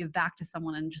have to give back to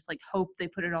someone and just like hope they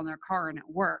put it on their car and it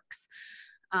works.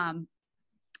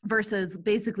 Versus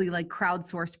basically like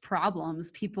crowdsourced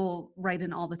problems. People write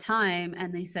in all the time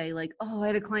and they say like, oh, I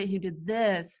had a client who did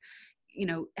this.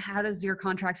 How does your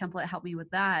contract template help me with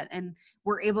that? And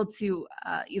we're able to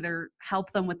either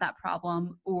help them with that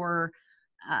problem or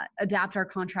adapt our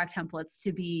contract templates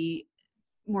to be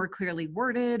more clearly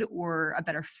worded or a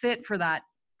better fit for that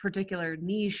particular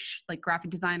niche, like graphic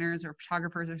designers or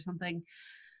photographers or something.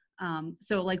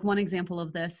 So like one example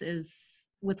of this is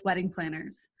with wedding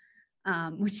planners,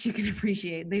 which you can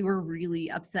appreciate. They were really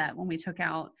upset when we took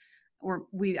out, or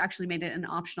we actually made it an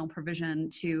optional provision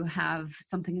to have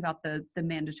something about the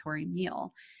mandatory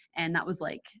meal. And that was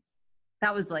like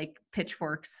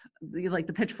pitchforks, like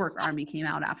the pitchfork army came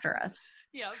out after us.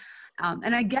 Yeah.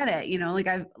 And I get it,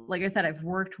 like I said, I've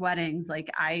worked weddings. Like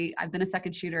I've been a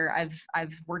second shooter.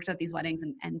 I've worked at these weddings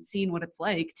and seen what it's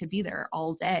like to be there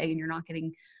all day and you're not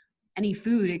getting any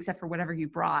food except for whatever you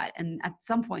brought. And at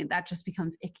some point that just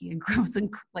becomes icky and gross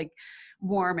and like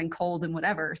warm and cold and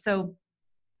whatever. So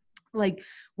like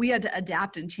we had to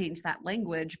adapt and change that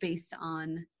language based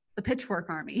on the pitchfork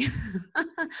army.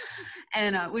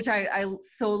 And which I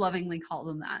so lovingly call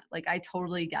them that. Like I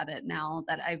totally get it now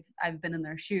that I've been in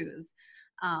their shoes.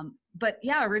 But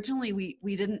yeah, originally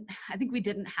we didn't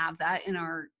have that in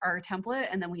our template,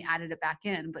 and then we added it back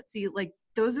in. But see, like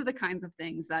those are the kinds of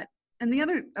things that, and the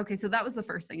other, okay, so that was the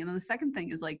first thing. And then the second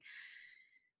thing is like,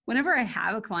 whenever I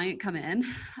have a client come in,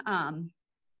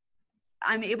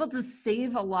 I'm able to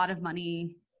save a lot of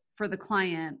money for the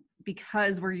client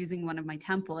because we're using one of my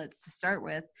templates to start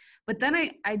with. But then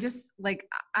I just like,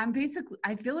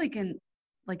 I feel like an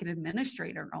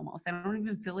administrator almost. I don't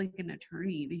even feel like an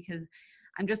attorney because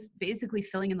I'm just basically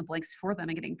filling in the blanks for them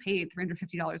and getting paid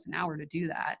 $350 an hour to do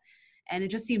that. And it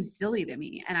just seems silly to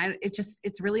me. And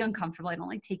it's really uncomfortable. I don't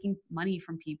like taking money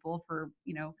from people for,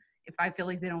 if I feel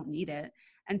like they don't need it.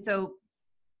 And so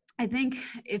I think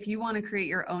if you want to create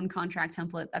your own contract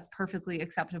template, that's perfectly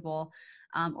acceptable,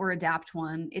 or adapt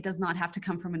one. It does not have to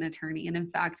come from an attorney. And in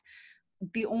fact,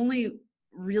 the only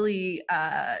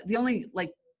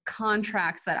like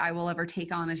contracts that I will ever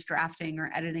take on as drafting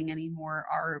or editing anymore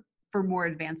are for more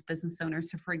advanced business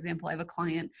owners. So for example, I have a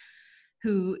client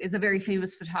who is a very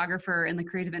famous photographer in the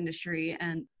creative industry,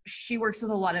 and she works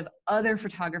with a lot of other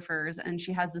photographers, and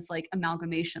she has this like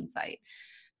amalgamation site.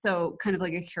 So kind of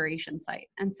like a curation site.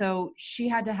 And so she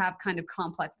had to have kind of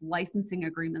complex licensing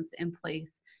agreements in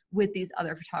place with these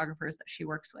other photographers that she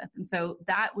works with. And so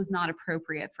that was not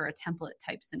appropriate for a template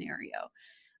type scenario.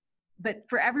 But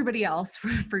for everybody else,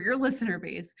 for your listener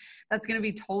base, that's going to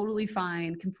be totally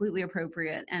fine, completely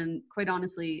appropriate, and quite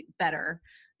honestly, better,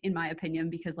 in my opinion,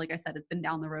 because like I said, it's been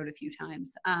down the road a few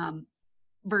times.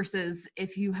 Versus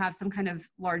if you have some kind of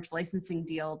large licensing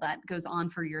deal that goes on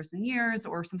for years and years,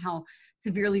 or somehow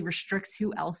severely restricts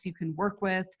who else you can work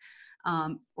with,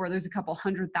 or there's a couple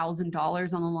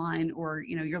 $100,000 on the line, or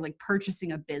you're like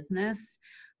purchasing a business.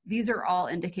 These are all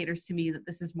indicators to me that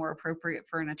this is more appropriate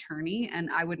for an attorney, and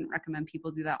I wouldn't recommend people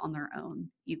do that on their own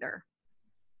either.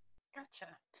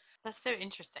 Gotcha. That's so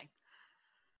interesting.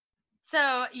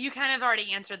 So you kind of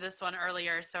already answered this one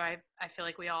earlier, so I feel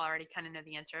like we all already kind of know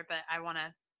the answer, but I want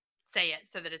to say it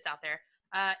so that it's out there.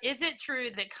 Is it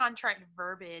true that contract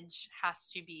verbiage has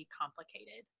to be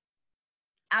complicated?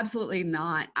 Absolutely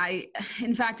not.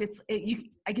 In fact,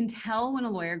 I can tell when a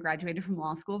lawyer graduated from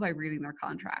law school by reading their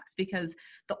contracts, because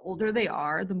the older they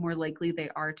are, the more likely they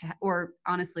are to, or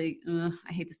honestly,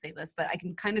 I hate to say this, but I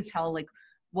can kind of tell like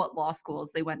what law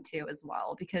schools they went to as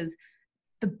well, because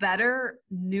the better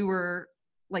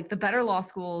the better law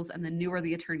schools and the newer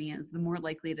the attorney is, the more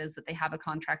likely it is that they have a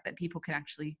contract that people can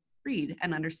actually read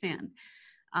and understand.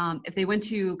 If they went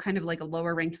to kind of like a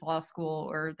lower ranked law school,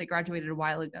 or they graduated a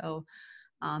while ago,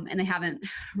 and they haven't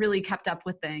really kept up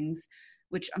with things,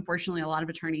 which unfortunately a lot of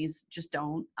attorneys just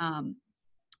don't,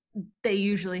 they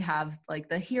usually have like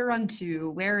the hereunto,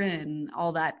 wherein,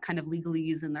 all that kind of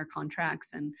legalese in their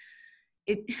contracts. And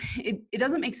it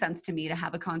doesn't make sense to me to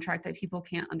have a contract that people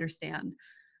can't understand.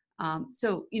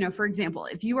 So, for example,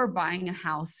 if you are buying a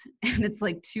house and it's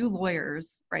like two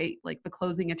lawyers, right? Like the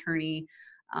closing attorney,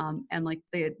 and like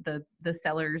the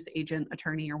seller's agent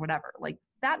attorney or whatever, like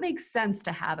that makes sense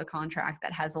to have a contract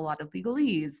that has a lot of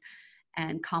legalese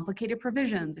and complicated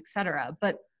provisions, et cetera.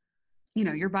 But,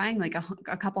 you're buying like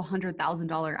a couple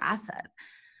 $100,000 asset,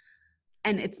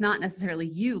 and it's not necessarily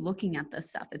you looking at this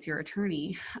stuff, it's your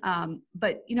attorney.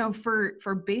 But,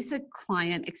 for basic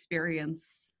client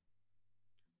experiences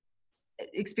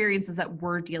that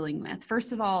we're dealing with,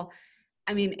 first of all,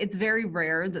 I mean, it's very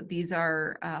rare that these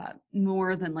are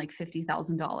more than like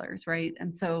 $50,000, right?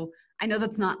 And so I know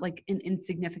that's not like an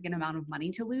insignificant amount of money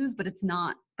to lose, but it's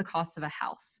not the cost of a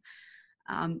house.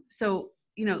 So,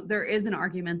 there is an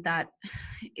argument that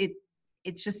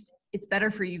it's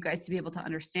better for you guys to be able to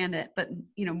understand it. But,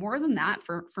 more than that,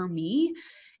 for me,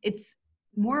 it's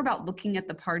more about looking at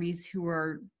the parties who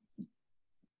are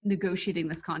negotiating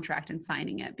this contract and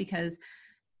signing it, because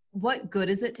what good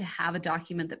is it to have a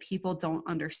document that people don't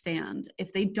understand?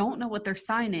 If they don't know what they're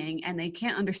signing and they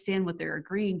can't understand what they're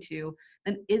agreeing to,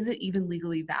 then is it even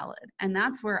legally valid? And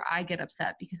that's where I get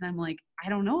upset, because I'm like, I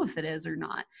don't know if it is or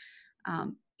not.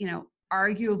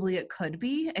 Arguably it could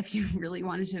be, if you really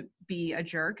wanted to be a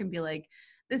jerk and be like,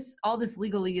 all this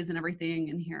legalese and everything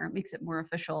in here, it makes it more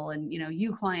official. And,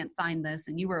 you client signed this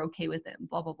and you were okay with it and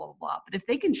blah, blah, blah, blah, blah. But if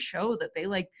they can show that they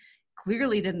like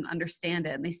clearly didn't understand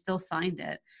it and they still signed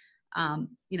it,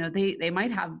 they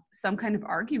might have some kind of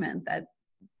argument that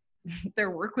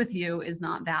their work with you is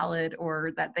not valid,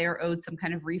 or that they are owed some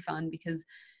kind of refund because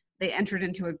they entered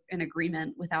into an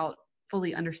agreement without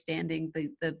fully understanding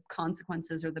the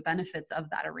consequences or the benefits of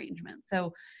that arrangement.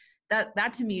 So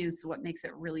that to me is what makes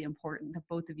it really important that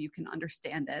both of you can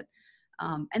understand it.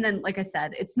 And then, like I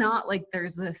said, it's not like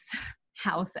there's this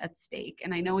house at stake.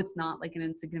 And I know it's not like an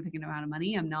insignificant amount of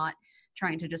money. I'm not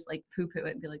trying to just like poo-poo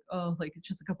it and be like, oh, like it's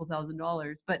just a couple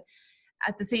 $1,000s. But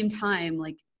at the same time,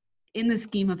 like in the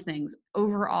scheme of things,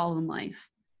 overall in life,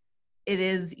 it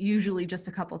is usually just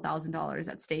a couple $1,000s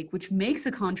at stake, which makes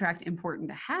a contract important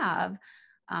to have.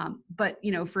 But,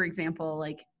 for example,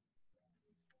 like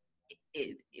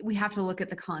we have to look at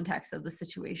the context of the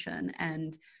situation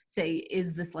and say,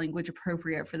 is this language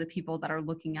appropriate for the people that are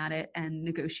looking at it and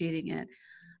negotiating it,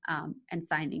 and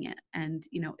signing it? And,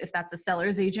 if that's a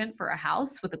seller's agent for a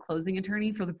house with a closing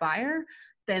attorney for the buyer,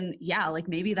 then yeah, like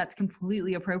maybe that's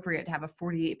completely appropriate to have a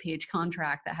 48-page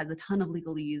contract that has a ton of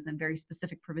legalese and very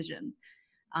specific provisions.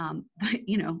 But,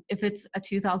 if it's a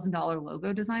 $2,000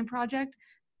 logo design project,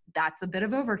 that's a bit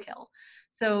of overkill.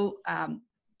 So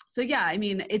yeah, I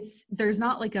mean, there's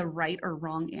not like a right or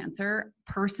wrong answer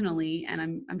personally. And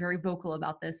I'm very vocal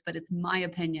about this, but it's my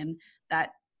opinion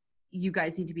that you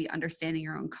guys need to be understanding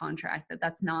your own contract,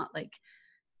 that's not like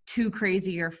too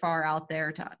crazy or far out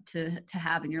there to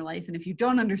have in your life. And if you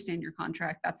don't understand your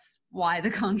contract, that's why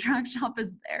the contract shop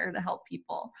is there, to help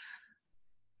people.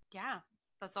 Yeah,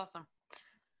 that's awesome.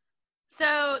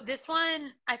 So this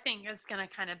one, I think, is going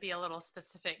to kind of be a little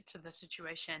specific to the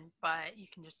situation, but you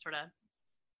can just sort of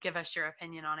give us your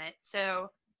opinion on it. So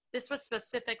this was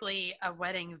specifically a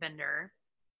wedding vendor.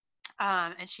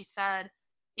 And she said,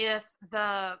 if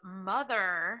the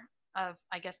mother of,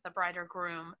 I guess, the bride or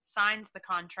groom signs the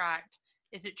contract,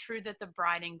 is it true that the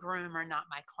bride and groom are not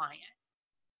my client?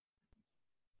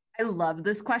 I love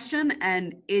this question,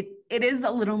 and it is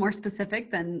a little more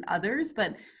specific than others,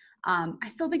 but I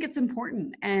still think it's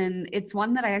important, and it's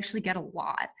one that I actually get a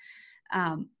lot.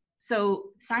 So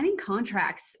signing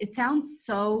contracts, it sounds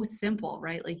so simple,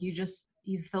 right? Like you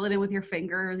fill it in with your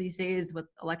finger these days with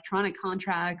electronic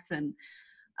contracts, and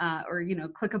or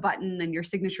click a button and your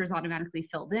signature is automatically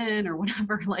filled in or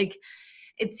whatever. Like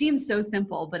it seems so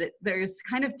simple, but there's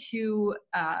kind of two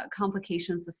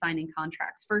complications to signing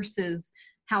contracts. First is,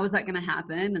 how is that going to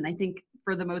happen? And I think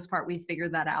for the most part, we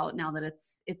figured that out now that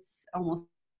it's almost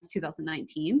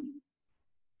 2019.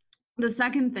 The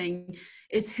second thing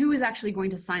is who is actually going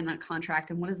to sign that contract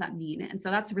and what does that mean? And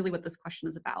so that's really what this question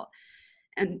is about.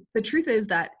 And the truth is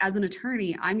that as an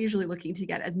attorney, I'm usually looking to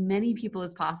get as many people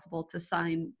as possible to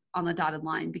sign on the dotted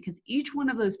line, because each one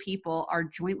of those people are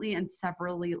jointly and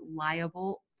severally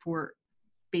liable for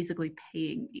basically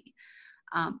paying me.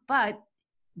 But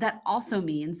that also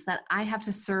means that I have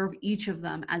to serve each of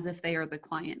them as if they are the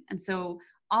client. And so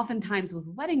oftentimes with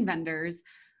wedding vendors,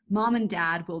 mom and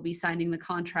dad will be signing the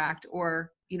contract,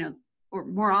 or, or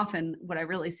more often what I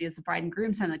really see is the bride and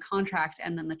groom sign the contract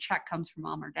and then the check comes from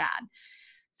mom or dad.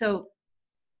 So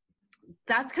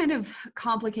that's kind of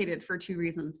complicated for two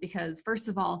reasons, because first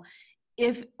of all,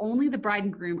 if only the bride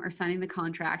and groom are signing the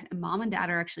contract and mom and dad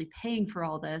are actually paying for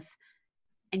all this,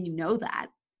 and you know that,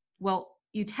 well,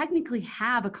 you technically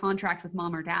have a contract with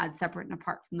mom or dad separate and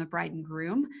apart from the bride and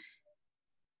groom,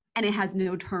 and it has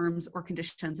no terms or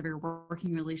conditions of your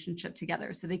working relationship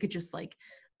together. So they could just like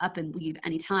up and leave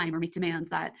anytime or make demands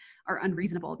that are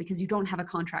unreasonable because you don't have a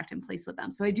contract in place with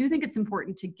them. So I do think it's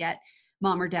important to get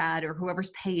mom or dad or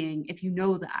whoever's paying, if you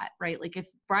know that, right? Like if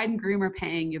bride and groom are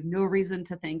paying, you have no reason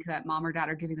to think that mom or dad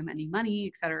are giving them any money,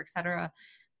 et cetera,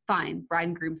 fine, bride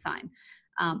and groom sign.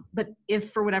 But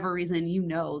if for whatever reason, you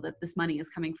know that this money is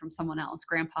coming from someone else,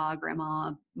 grandpa,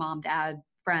 grandma, mom, dad,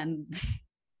 friend,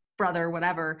 brother,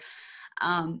 whatever,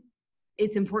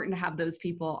 it's important to have those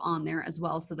people on there as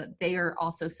well, so that they are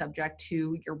also subject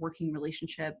to your working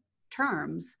relationship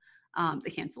terms, the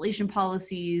cancellation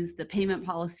policies, the payment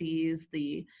policies,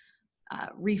 the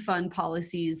refund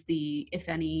policies, the, if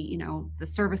any, the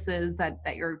services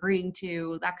that you're agreeing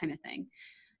to, that kind of thing.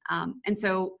 And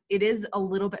so it is a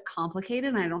little bit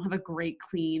complicated, and I don't have a great,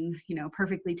 clean,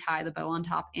 perfectly tie the bow on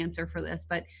top answer for this,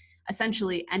 but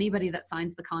essentially anybody that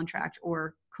signs the contract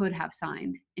or could have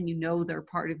signed, and they're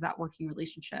part of that working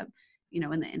relationship,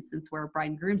 in the instance where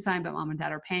bride and groom sign, but mom and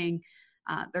dad are paying,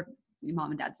 their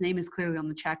mom and dad's name is clearly on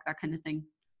the check, that kind of thing.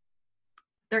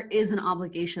 There is an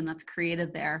obligation that's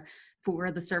created there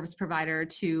for the service provider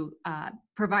to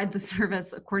provide the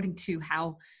service according to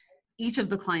how each of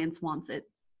the clients wants it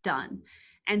done.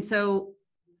 And so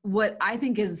what I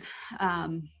think is a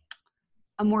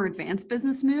more advanced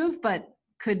business move, but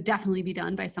could definitely be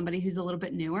done by somebody who's a little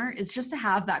bit newer, is just to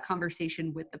have that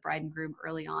conversation with the bride and groom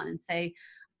early on and say,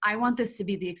 I want this to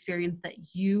be the experience that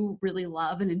you really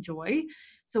love and enjoy.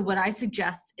 So what I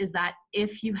suggest is that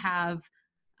if you have,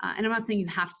 and I'm not saying you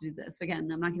have to do this, again,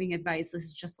 I'm not giving advice, this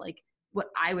is just like what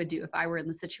I would do if I were in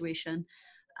the situation.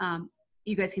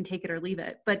 You guys can take it or leave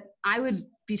it, but I would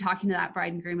be talking to that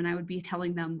bride and groom, and I would be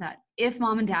telling them that if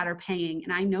mom and dad are paying,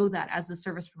 and I know that as the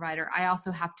service provider, I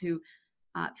also have to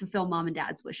fulfill mom and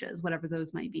dad's wishes, whatever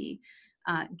those might be,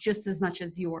 just as much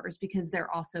as yours, because they're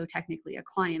also technically a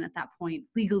client at that point,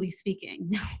 legally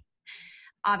speaking.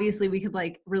 Obviously we could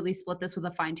like really split this with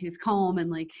a fine tooth comb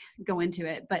and like go into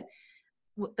it. But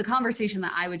the conversation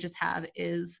that I would just have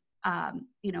is,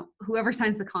 whoever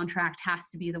signs the contract has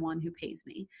to be the one who pays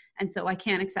me. And so I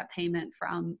can't accept payment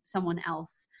from someone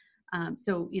else.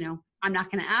 So, I'm not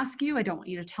going to ask you, I don't want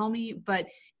you to tell me, but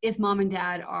if mom and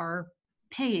dad are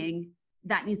paying,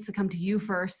 that needs to come to you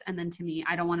first and then to me.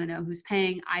 I don't want to know who's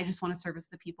paying. I just want to service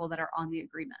the people that are on the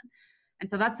agreement. And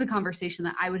so that's the conversation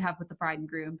that I would have with the bride and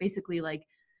groom, basically like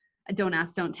a don't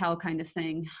ask, don't tell kind of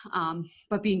thing,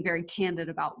 but being very candid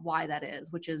about why that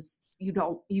is, which is you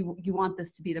want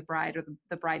this to be the bride or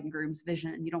the bride and groom's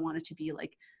vision. You don't want it to be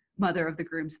like mother of the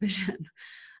groom's vision.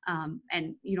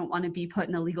 And you don't want to be put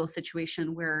in a legal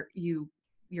situation where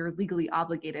you're legally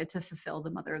obligated to fulfill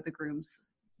the mother of the groom's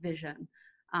vision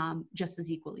just as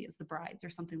equally as the bride's or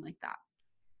something like that.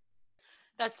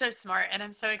 That's so smart. And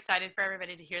I'm so excited for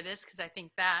everybody to hear this, because I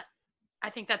think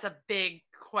that's a big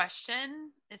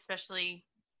question, especially,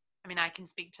 I can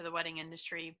speak to the wedding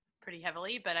industry pretty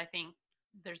heavily, but I think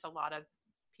there's a lot of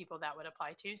people that would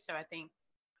apply to. So I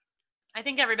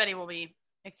think everybody will be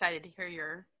excited to hear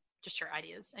your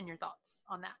ideas and your thoughts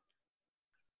on that.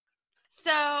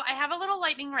 So I have a little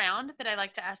lightning round that I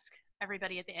like to ask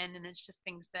everybody at the end, and it's just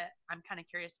things that I'm kind of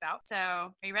curious about. So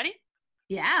are you ready?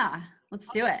 Yeah, let's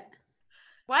do it.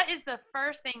 What is the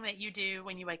first thing that you do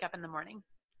when you wake up in the morning?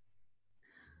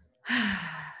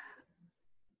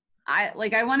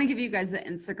 I want to give you guys the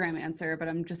Instagram answer, but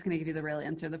I'm just going to give you the real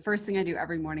answer. The first thing I do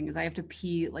every morning is I have to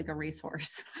pee like a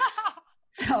racehorse.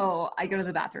 So I go to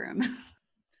the bathroom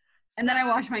and then I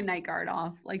wash my night guard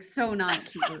off. Like, so not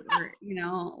cute,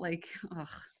 or, like, ugh.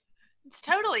 It's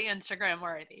totally Instagram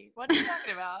worthy. What are you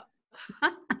talking about?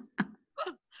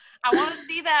 I want to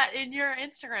see that in your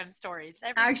Instagram stories.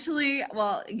 Actually,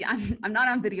 well, I'm not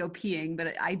on video peeing,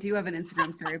 but I do have an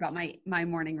Instagram story about my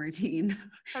morning routine.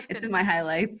 It's in my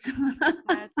highlights.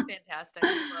 That's fantastic.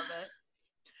 I love it.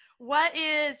 What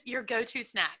is your go-to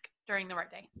snack during the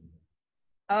workday?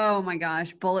 Oh my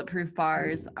gosh, bulletproof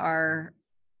bars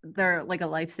they're like a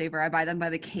lifesaver. I buy them by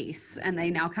the case, and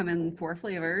they now come in 5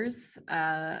 flavors,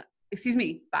 and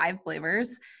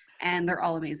they're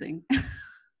all amazing.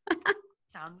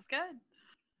 Sounds good.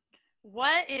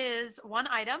 What is one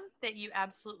item that you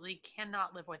absolutely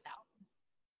cannot live without?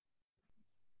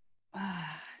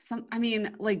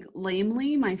 Like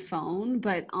lamely my phone,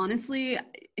 but honestly,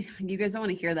 you guys don't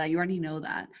want to hear that. You already know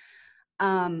that.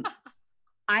 I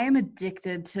am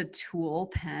addicted to Tulle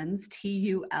pens,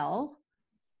 TUL.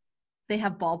 They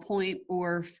have ballpoint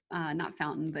or not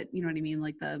fountain, but you know what I mean?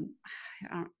 Like the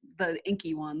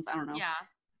inky ones. I don't know. Yeah.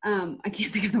 I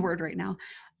can't think of the word right now.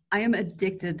 I am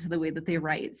addicted to the way that they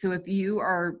write. So if you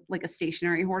are like a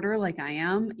stationery hoarder like I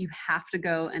am, you have to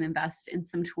go and invest in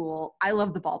some Tulle. I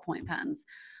love the ballpoint pens.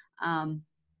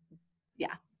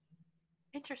 Yeah.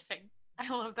 Interesting. I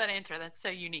love that answer. That's so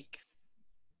unique.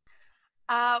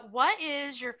 What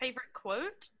is your favorite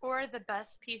quote or the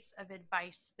best piece of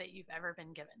advice that you've ever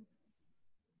been given?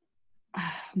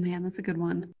 Oh man, that's a good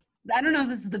one. I don't know if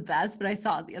this is the best, but I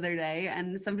saw it the other day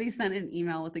and somebody sent an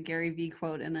email with a Gary Vee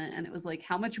quote in it. And it was like,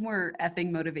 how much more effing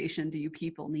motivation do you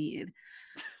people need?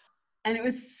 And it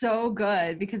was so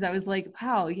good because I was like,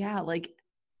 wow, yeah, like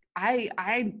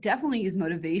I definitely use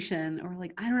motivation, or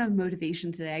like, I don't have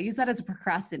motivation today. I use that as a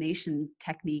procrastination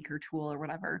technique or tool or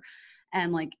whatever.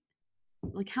 And like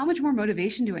how much more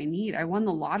motivation do I need? I won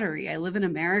the lottery. I live in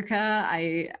America.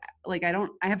 I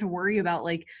have to worry about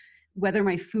like whether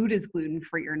my food is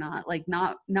gluten-free or not, like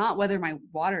not whether my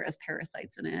water has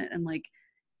parasites in it. And like,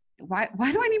 why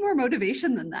do I need more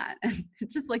motivation than that? And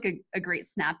it's just like a great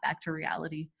snap back to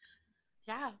reality.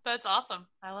 Yeah, that's awesome.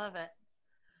 I love it.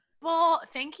 Well,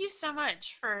 thank you so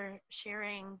much for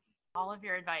sharing all of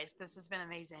your advice. This has been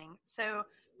amazing. So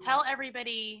tell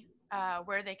everybody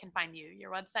where they can find you,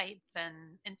 your websites and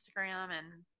Instagram,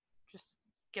 and just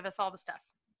give us all the stuff.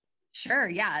 Sure.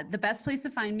 Yeah. The best place to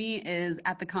find me is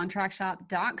at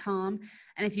thecontractshop.com.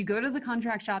 And if you go to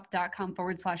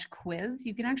thecontractshop.com/quiz,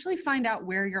 you can actually find out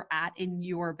where you're at in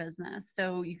your business.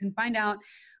 So you can find out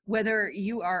whether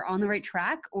you are on the right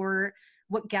track or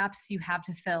what gaps you have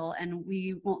to fill. And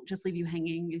we won't just leave you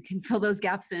hanging. You can fill those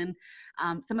gaps in.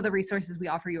 Some of the resources we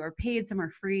offer you are paid, some are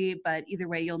free, but either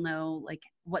way, you'll know like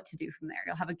what to do from there.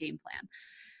 You'll have a game plan.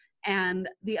 And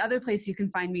the other place you can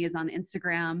find me is on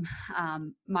Instagram.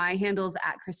 My handle is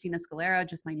at Christina Scalera,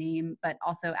 just my name, but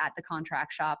also at The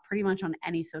Contract Shop, pretty much on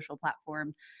any social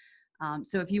platform.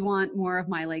 So if you want more of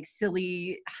my like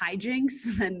silly hijinks,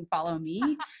 then follow me.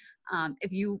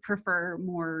 If you prefer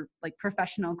more like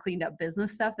professional cleaned up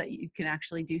business stuff that you can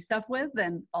actually do stuff with,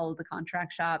 then follow The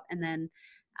Contract Shop. And then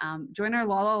join our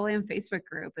La La Land Facebook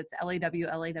group. It's LAW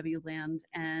Land.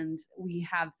 And we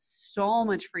have so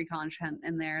much free content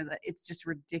in there that it's just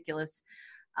ridiculous.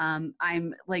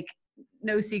 I'm like,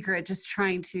 no secret, just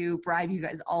trying to bribe you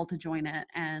guys all to join it.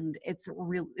 And it's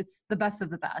the best of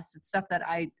the best. It's stuff that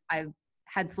I've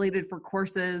had slated for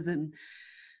courses and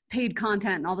paid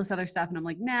content and all this other stuff. And I'm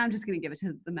like, nah, I'm just going to give it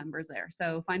to the members there.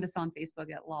 So find us on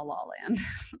Facebook at La La Land.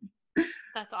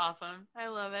 That's awesome. I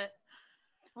love it.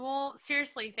 Well,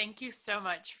 seriously, thank you so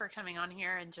much for coming on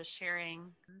here and just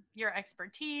sharing your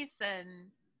expertise and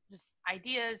just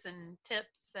ideas and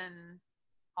tips and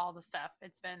all the stuff.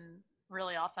 It's been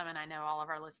really awesome. And I know all of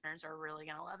our listeners are really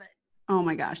going to love it. Oh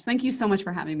my gosh. Thank you so much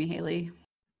for having me, Haley.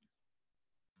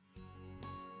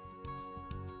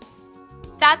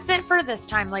 That's it for this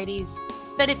time, ladies.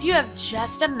 But if you have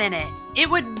just a minute, it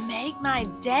would make my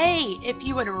day if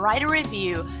you would write a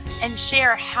review and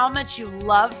share how much you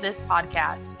love this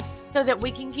podcast so that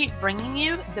we can keep bringing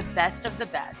you the best of the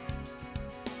best.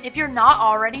 If you're not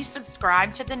already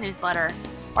subscribed to the newsletter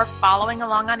or following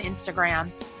along on Instagram,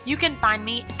 you can find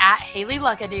me at Haley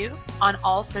Luckadoo on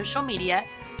all social media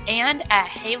and at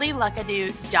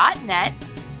haleyluckadoo.net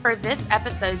for this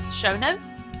episode's show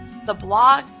notes, the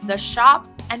blog, the shop,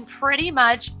 and pretty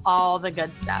much all the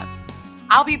good stuff.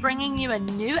 I'll be bringing you a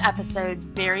new episode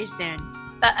very soon.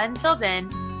 But until then,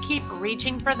 keep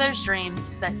reaching for those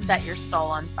dreams that set your soul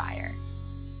on fire.